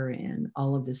cancer and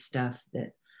all of this stuff,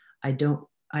 that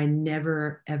I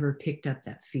never, ever picked up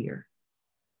that fear.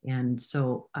 And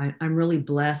so I'm really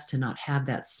blessed to not have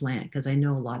that slant, because I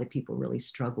know a lot of people really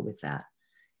struggle with that.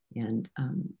 And,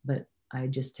 but I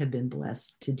just have been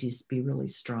blessed to just be really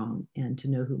strong and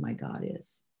to know who my God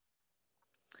is.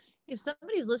 If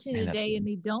somebody's listening today and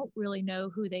they don't really know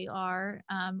who they are,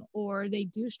 or they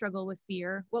do struggle with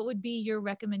fear, what would be your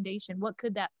recommendation? What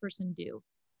could that person do?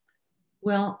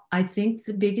 Well, I think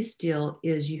the biggest deal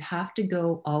is you have to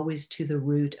go always to the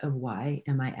root of why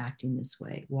am I acting this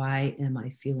way? Why am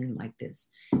I feeling like this?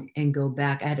 And go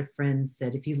back. I had a friend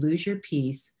said, if you lose your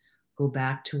peace, go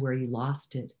back to where you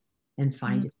lost it and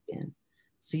find it again.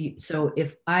 So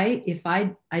if I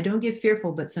don't get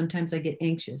fearful, but sometimes I get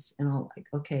anxious, and I'll like,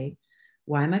 okay,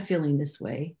 why am I feeling this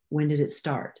way? When did it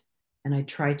start? And I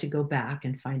try to go back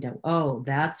and find out, oh,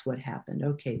 that's what happened.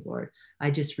 Okay, Lord,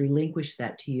 I just relinquish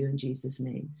that to you in Jesus'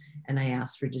 name. And I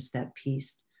ask for just that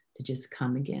peace to just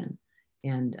come again,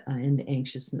 and the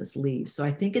anxiousness leave. So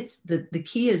I think it's the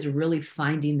key is really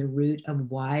finding the root of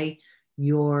why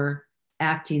you're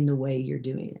acting the way you're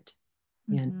doing it.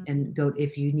 And go,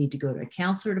 if you need to go to a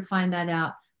counselor to find that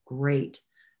out, great.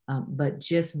 But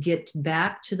just get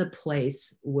back to the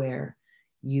place where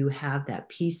you have that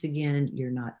peace again.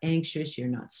 You're not anxious. You're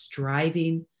not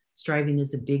striving. Striving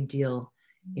is a big deal.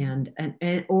 And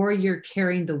or you're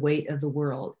carrying the weight of the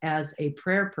world. As a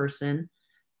prayer person,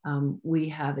 we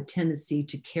have a tendency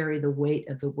to carry the weight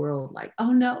of the world. Like,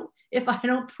 oh no, if I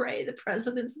don't pray, the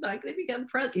president's not going to become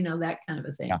president. That kind of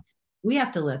a thing. Yeah. We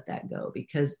have to let that go,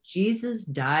 because Jesus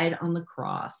died on the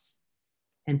cross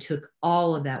and took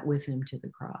all of that with him to the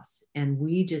cross. And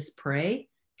we just pray,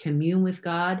 commune with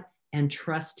God, and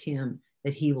trust him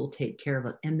that he will take care of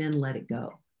it, and then let it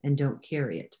go and don't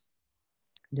carry it.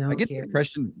 I get the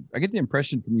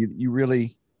impression from you that you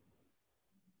really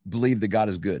believe that God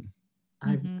is good.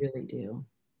 I really do.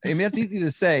 I mean, that's easy to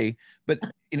say, but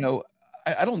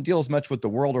I don't deal as much with the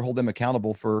world or hold them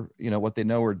accountable for, what they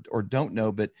know or don't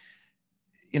know. But,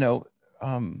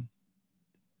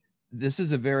 this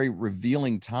is a very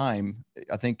revealing time,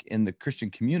 I think, in the Christian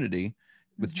community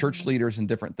with church leaders and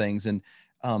different things. And,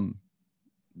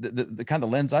 the kind of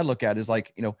lens I look at is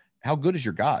like, how good is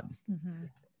your God?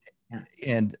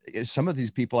 And some of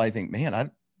these people, I think, man,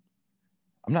 I'm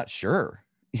not sure,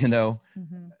 you know.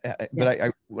 Mhm. But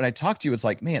I when I talk to you, it's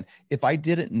like, man, if I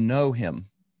didn't know him,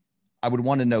 I would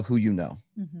want to know who you know.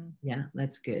 Mhm. Yeah,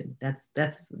 that's good.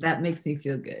 That makes me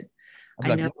feel good. I'd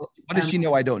be I like, know. what does she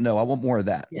know I don't know? I want more of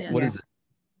that. Yeah. What Yeah. is it?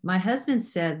 My husband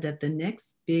said that the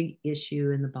next big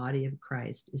issue in the body of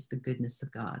Christ is the goodness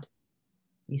of God.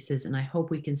 He says, and I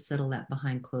hope we can settle that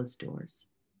behind closed doors,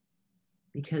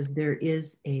 because there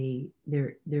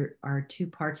are two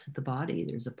parts of the body.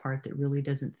 There's a part that really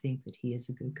doesn't think that he is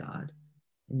a good God,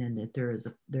 and then that there is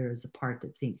a part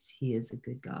that thinks he is a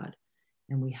good God,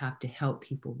 and we have to help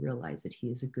people realize that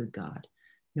he is a good God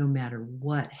no matter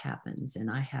what happens. And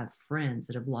I have friends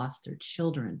that have lost their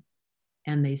children,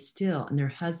 and their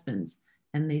husbands,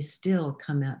 and they still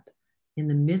come up in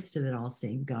the midst of it all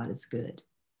saying God is good,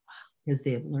 because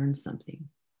they have learned something.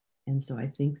 And so I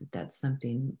think that that's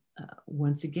something,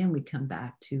 once again, we come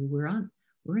back to, we're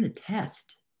in a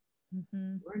test.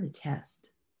 Mhm. We're in a test.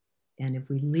 And if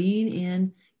we lean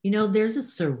in, there's a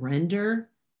surrender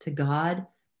to God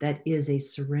that is a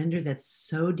surrender that's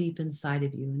so deep inside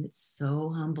of you, and it's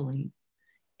so humbling,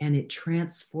 and it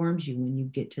transforms you when you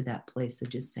get to that place of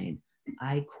just saying,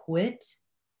 I quit,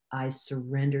 I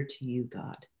surrender to you,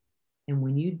 God. And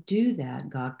when you do that,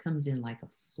 God comes in like a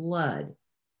flood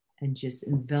and just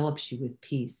envelops you with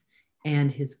peace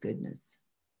and his goodness.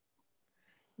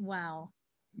 Wow.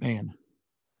 Man.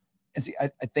 And see, I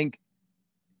think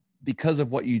because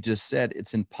of what you just said,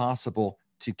 it's impossible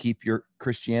to keep your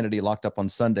Christianity locked up on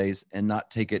Sundays and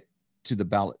not take it to the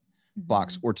ballot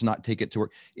box, or to not take it to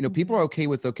work. People are okay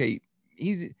with,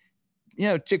 he's,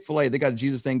 Chick-fil-A, they got a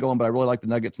Jesus thing going, but I really like the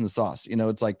nuggets and the sauce.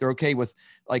 It's like, they're okay with,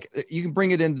 like, you can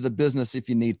bring it into the business if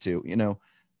you need to,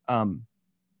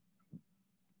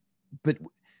 but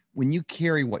when you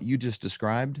carry what you just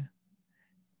described,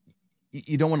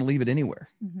 you don't want to leave it anywhere.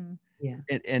 Mm-hmm. Yeah.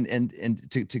 And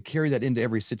to carry that into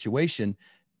every situation,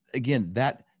 again,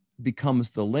 that becomes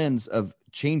the lens of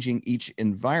changing each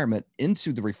environment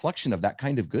into the reflection of that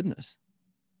kind of goodness.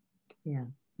 Yeah,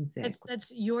 exactly.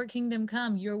 That's your kingdom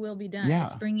come, your will be done. Yeah.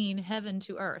 It's bringing heaven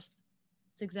to earth.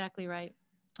 That's exactly right.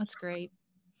 That's great.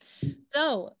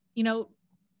 So,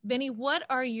 Benny, what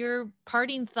are your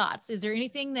parting thoughts? Is there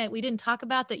anything that we didn't talk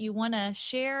about that you want to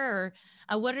share,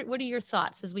 or what are your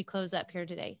thoughts as we close up here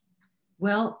today?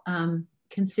 Well,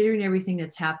 considering everything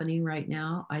that's happening right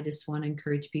now, I just want to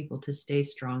encourage people to stay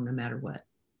strong no matter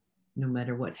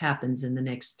what happens in the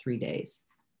next 3 days,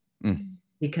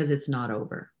 because it's not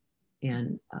over.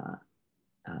 And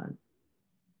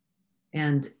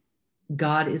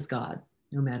God is God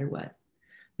no matter what.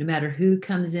 No matter who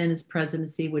comes in as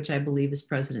presidency, which I believe is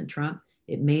President Trump.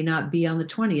 It may not be on the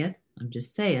 20th, I'm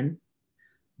just saying,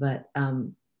 but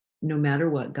no matter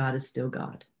what, God is still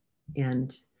God.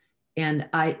 And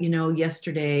I,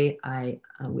 yesterday I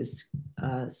was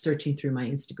searching through my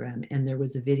Instagram, and there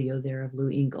was a video there of Lou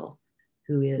Engle,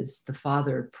 who is the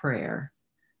father of prayer,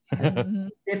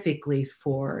 specifically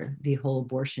for the whole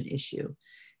abortion issue.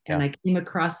 And I came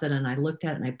across it, and I looked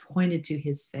at it, and I pointed to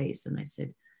his face, and I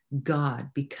said, God,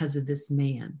 because of this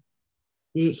man,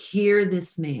 hear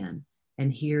this man and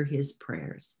hear his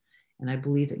prayers. And I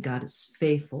believe that God is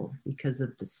faithful because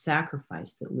of the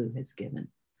sacrifice that Lou has given.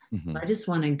 Mm-hmm. I just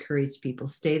want to encourage people,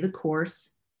 stay the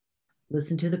course,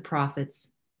 listen to the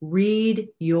prophets, read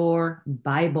your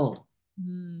Bible.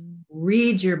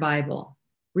 Read your Bible.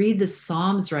 Read the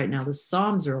Psalms right now. The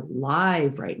Psalms are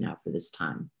alive right now for this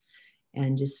time.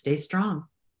 And just stay strong.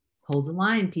 Hold the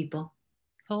line, people.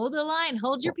 Hold the line.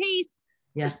 Hold your peace.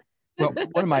 Yeah. Well,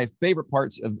 one of my favorite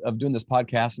parts of doing this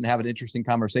podcast and having interesting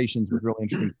conversations with really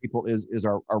interesting people is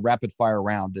our rapid fire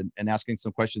round and asking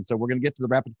some questions. So we're going to get to the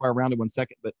rapid fire round in 1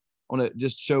 second, but I want to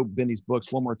just show Benny's books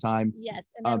one more time. Yes.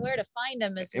 And then where to find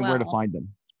them as well. And where to find them.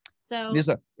 So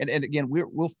and again,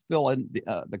 we'll fill in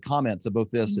the comments of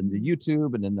both this and the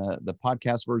YouTube and in the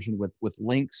podcast version with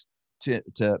links to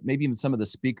maybe even some of the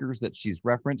speakers that she's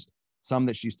referenced, some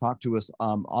that she's talked to us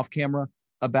off camera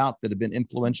about that have been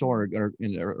influential or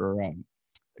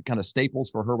kind of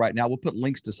staples for her right now. We'll put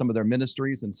links to some of their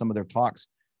ministries and some of their talks.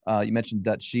 You mentioned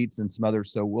Dutch Sheets and some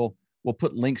others, so we'll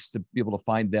put links to be able to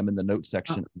find them in the notes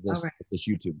section of this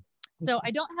YouTube. So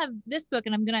I don't have this book,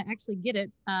 and I'm going to actually get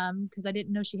it because I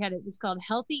didn't know she had it. It's called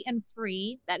Healthy and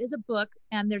Free. That is a book.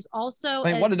 And there's also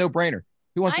what a no-brainer.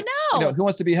 Who wants who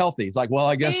wants to be healthy? It's like, well,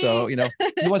 I guess so.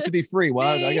 Who wants to be free?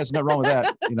 Well, I guess nothing wrong with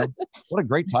that. What a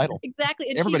great title. Exactly.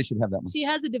 And everybody should have that one. She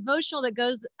has a devotional that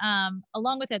goes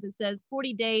along with it that says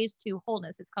 40 Days to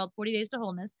Wholeness. It's called 40 Days to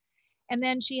Wholeness. And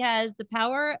then she has The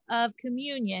Power of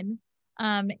Communion.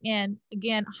 And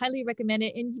again, highly recommend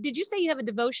it. And did you say you have a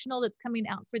devotional that's coming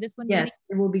out for this one? Yes,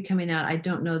 it will be coming out. I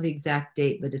don't know the exact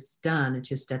date, but it's done. It's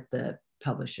just at the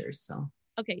publishers. So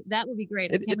Okay, that would be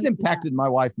great. It's impacted my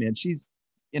wife, man. She's,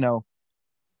 I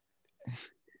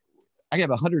have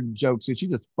 100 jokes and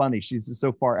she's just funny. She's just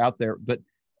so far out there, but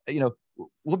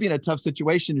we'll be in a tough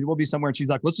situation and we'll be somewhere and she's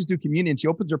like, let's just do communion. She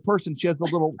opens her purse and she has the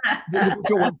little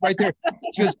one right there.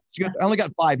 She goes, I only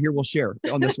got 5 here. We'll share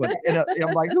on this one. And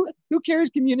I'm like, who carries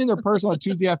communion in their purse on a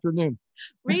Tuesday afternoon?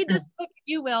 Read this book,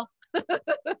 you will.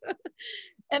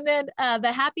 And then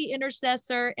the Happy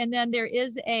Intercessor. And then there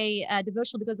is a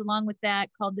devotional that goes along with that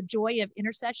called The Joy of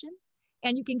Intercession.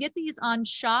 And you can get these on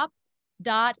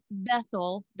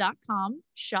shop.bethel.com,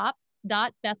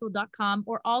 shop.bethel.com,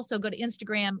 or also go to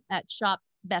Instagram at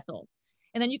shopbethel.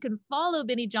 And then you can follow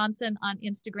Benny Johnson on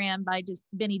Instagram by just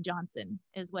Benny Johnson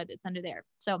is what it's under there.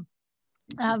 So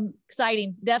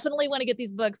exciting. Definitely want to get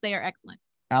these books. They are excellent.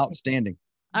 Outstanding.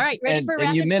 All right. Ready for rapid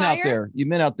and you men fire? out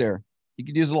there, you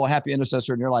could use a little happy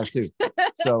intercessor in your life too.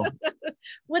 So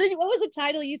what was the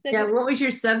title you said? Yeah, what was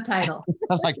your subtitle?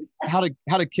 like how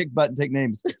to kick butt and take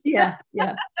names. Yeah.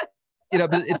 But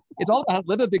it's all about how to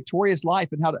live a victorious life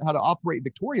and how to operate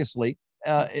victoriously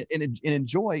and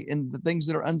enjoy in the things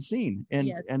that are unseen. And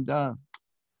Yes.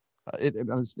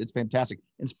 it's fantastic.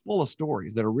 It's full of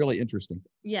stories that are really interesting.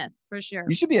 Yes, for sure.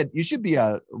 You should be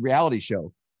a reality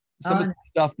show. Some of the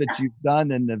stuff that you've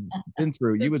done and have been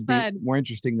through, you would fun. be more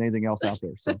interesting than anything else out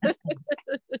there. So,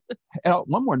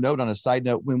 one more note on a side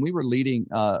note: when we were leading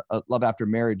a Love After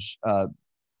Marriage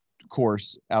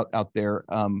course out there,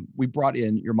 we brought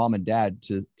in your mom and dad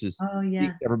to speak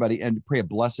to everybody and pray a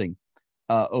blessing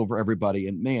over everybody.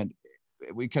 And man,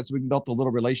 we built a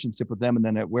little relationship with them, and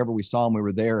then wherever we saw them, we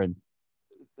were there. And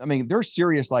I mean, they're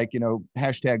serious, like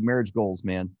hashtag marriage goals,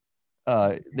 man.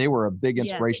 They were a big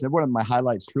inspiration. One of my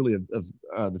highlights truly of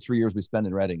the 3 years we spent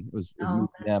in Redding was meeting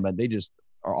them, and they just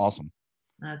are awesome.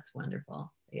 That's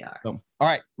wonderful. They are. So, all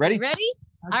right, ready? Ready?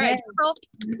 Okay. All right. Girl.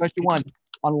 Question 1.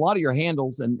 On a lot of your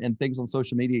handles and things on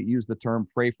social media, you use the term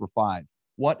pray for 5.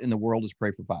 What in the world is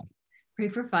pray for 5? Pray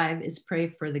for 5 is pray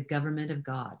for the government of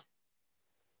God.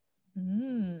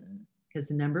 Because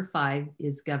the number 5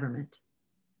 is government.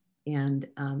 And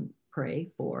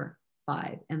pray for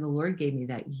 5. And the Lord gave me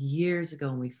that years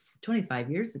ago,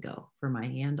 25 years ago, for my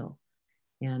handle.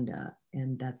 And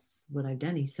that's what I've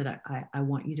done. He said, I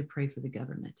want you to pray for the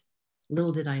government.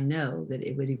 Little did I know that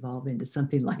it would evolve into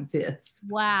something like this.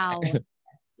 Wow.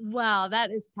 Wow,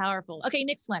 that is powerful. Okay,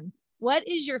 next one. What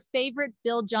is your favorite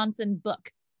Bill Johnson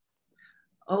book?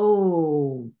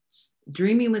 Oh,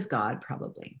 Dreaming with God,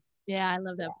 probably. Yeah, I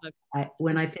love that book.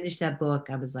 When I finished that book,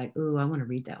 I was like, "Ooh, I want to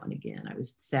read that one again." I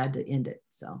was sad to end it.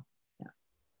 So, yeah.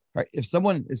 All right. If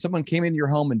someone came into your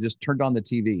home and just turned on the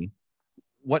TV,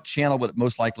 what channel would it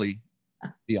most likely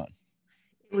be on?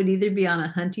 It would either be on a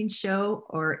hunting show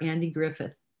or Andy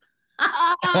Griffith.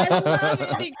 Oh, I love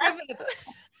Andy Griffith.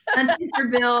 Hunting for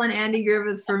Bill and Andy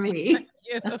Griffith for me.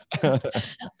 Oh,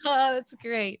 that's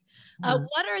great.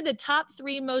 What are the top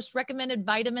 3 most recommended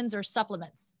vitamins or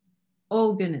supplements?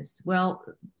 Oh, goodness. Well,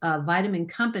 Vitamin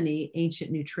Company,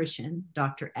 Ancient Nutrition,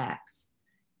 Dr. Axe.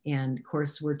 And of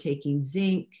course, we're taking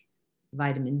zinc,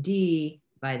 vitamin D,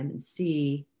 vitamin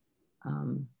C.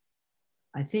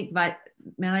 I think,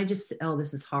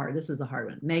 this is hard. This is a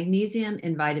hard one. Magnesium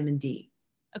and vitamin D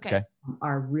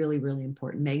are really, really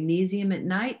important. Magnesium at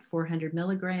night, 400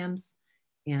 milligrams,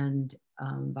 and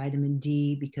vitamin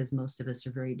D, because most of us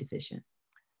are very deficient.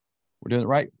 We're doing it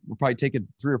right. We're probably taking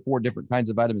 3 or 4 different kinds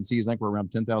of vitamin C. I think we're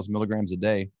around 10,000 milligrams a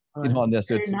day. On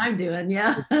this, it's I'm doing.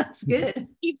 Yeah, that's good.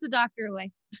 Keeps the doctor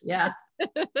away. Yeah.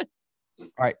 All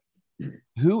right.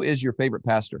 Who is your favorite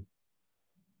pastor?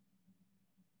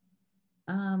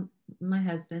 My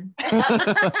husband. Good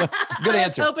answer. I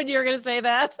was hoping you were going to say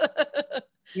that.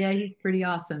 Yeah, he's pretty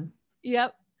awesome.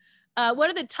 Yep. What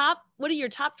are your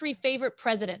top 3 favorite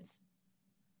presidents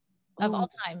of all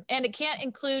time? And it can't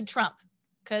include Trump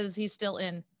because he's still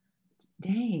in.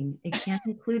 Dang, it can't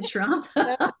include Trump.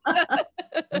 Well,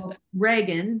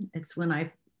 Reagan, it's when I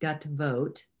got to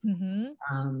vote.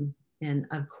 Mm-hmm. And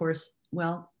of course,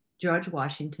 George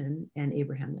Washington and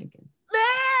Abraham Lincoln.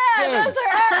 Man, those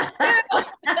are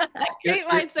great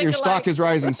minds think Your alike. stock is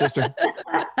rising, sister.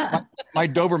 My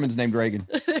Doberman's named Reagan.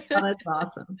 Oh, that's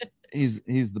awesome.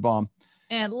 He's the bomb.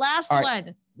 And last All right.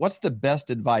 one. What's the best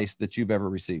advice that you've ever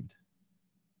received?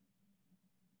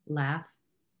 Laugh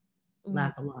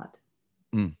a lot.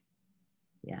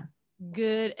 Yeah.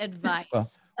 Good advice.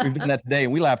 Well, we've done that today,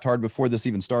 and we laughed hard before this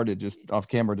even started, just off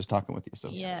camera, just talking with you. So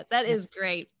yeah, that is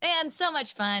great and so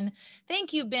much fun.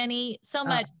 Thank you, Benny, so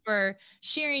much for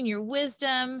sharing your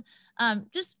wisdom.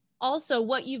 Just also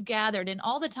what you've gathered and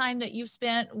all the time that you've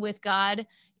spent with God,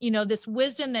 this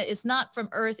wisdom that is not from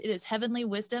earth, it is heavenly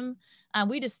wisdom.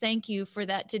 We just thank you for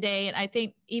that today. And I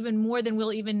think even more than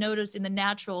we'll even notice in the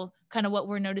natural, kind of what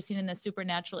we're noticing in the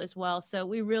supernatural as well. So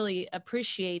we really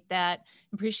appreciate that,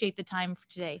 appreciate the time for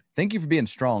today. Thank you for being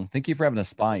strong. Thank you for having a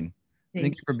spine.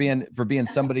 Thank you for being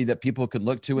somebody that people could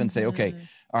look to and say, okay,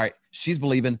 all right, she's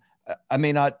believing. I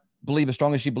may not believe as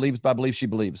strong as she believes, but I believe she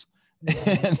believes.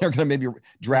 And they're going to maybe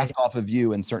draft off of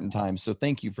you in certain times. So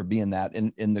thank you for being that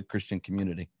in the Christian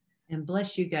community. And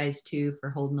bless you guys too for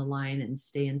holding the line and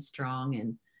staying strong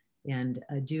and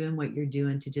doing what you're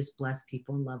doing to just bless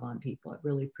people and love on people. I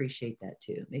really appreciate that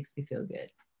too. It makes me feel good.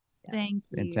 Yeah. Thank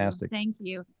you. Fantastic. Thank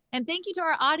you. And thank you to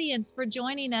our audience for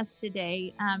joining us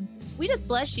today. We just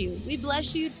bless you. We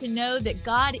bless you to know that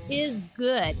God is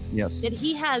good. Yes. That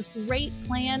he has great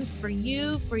plans for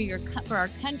you, for our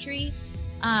country,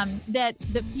 that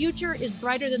the future is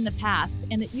brighter than the past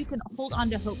and that you can hold on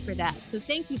to hope for that. So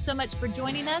thank you so much for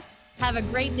joining us. Have a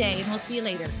great day and we'll see you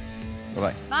later.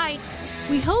 Bye-bye. Bye.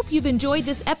 We hope you've enjoyed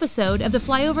this episode of the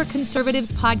Flyover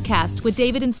Conservatives podcast with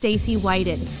David and Stacy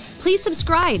Whited. Please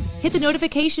subscribe, hit the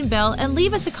notification bell, and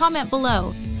leave us a comment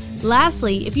below.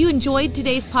 Lastly, if you enjoyed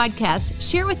today's podcast,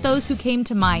 share with those who came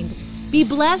to mind. Be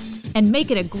blessed and make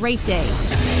it a great day.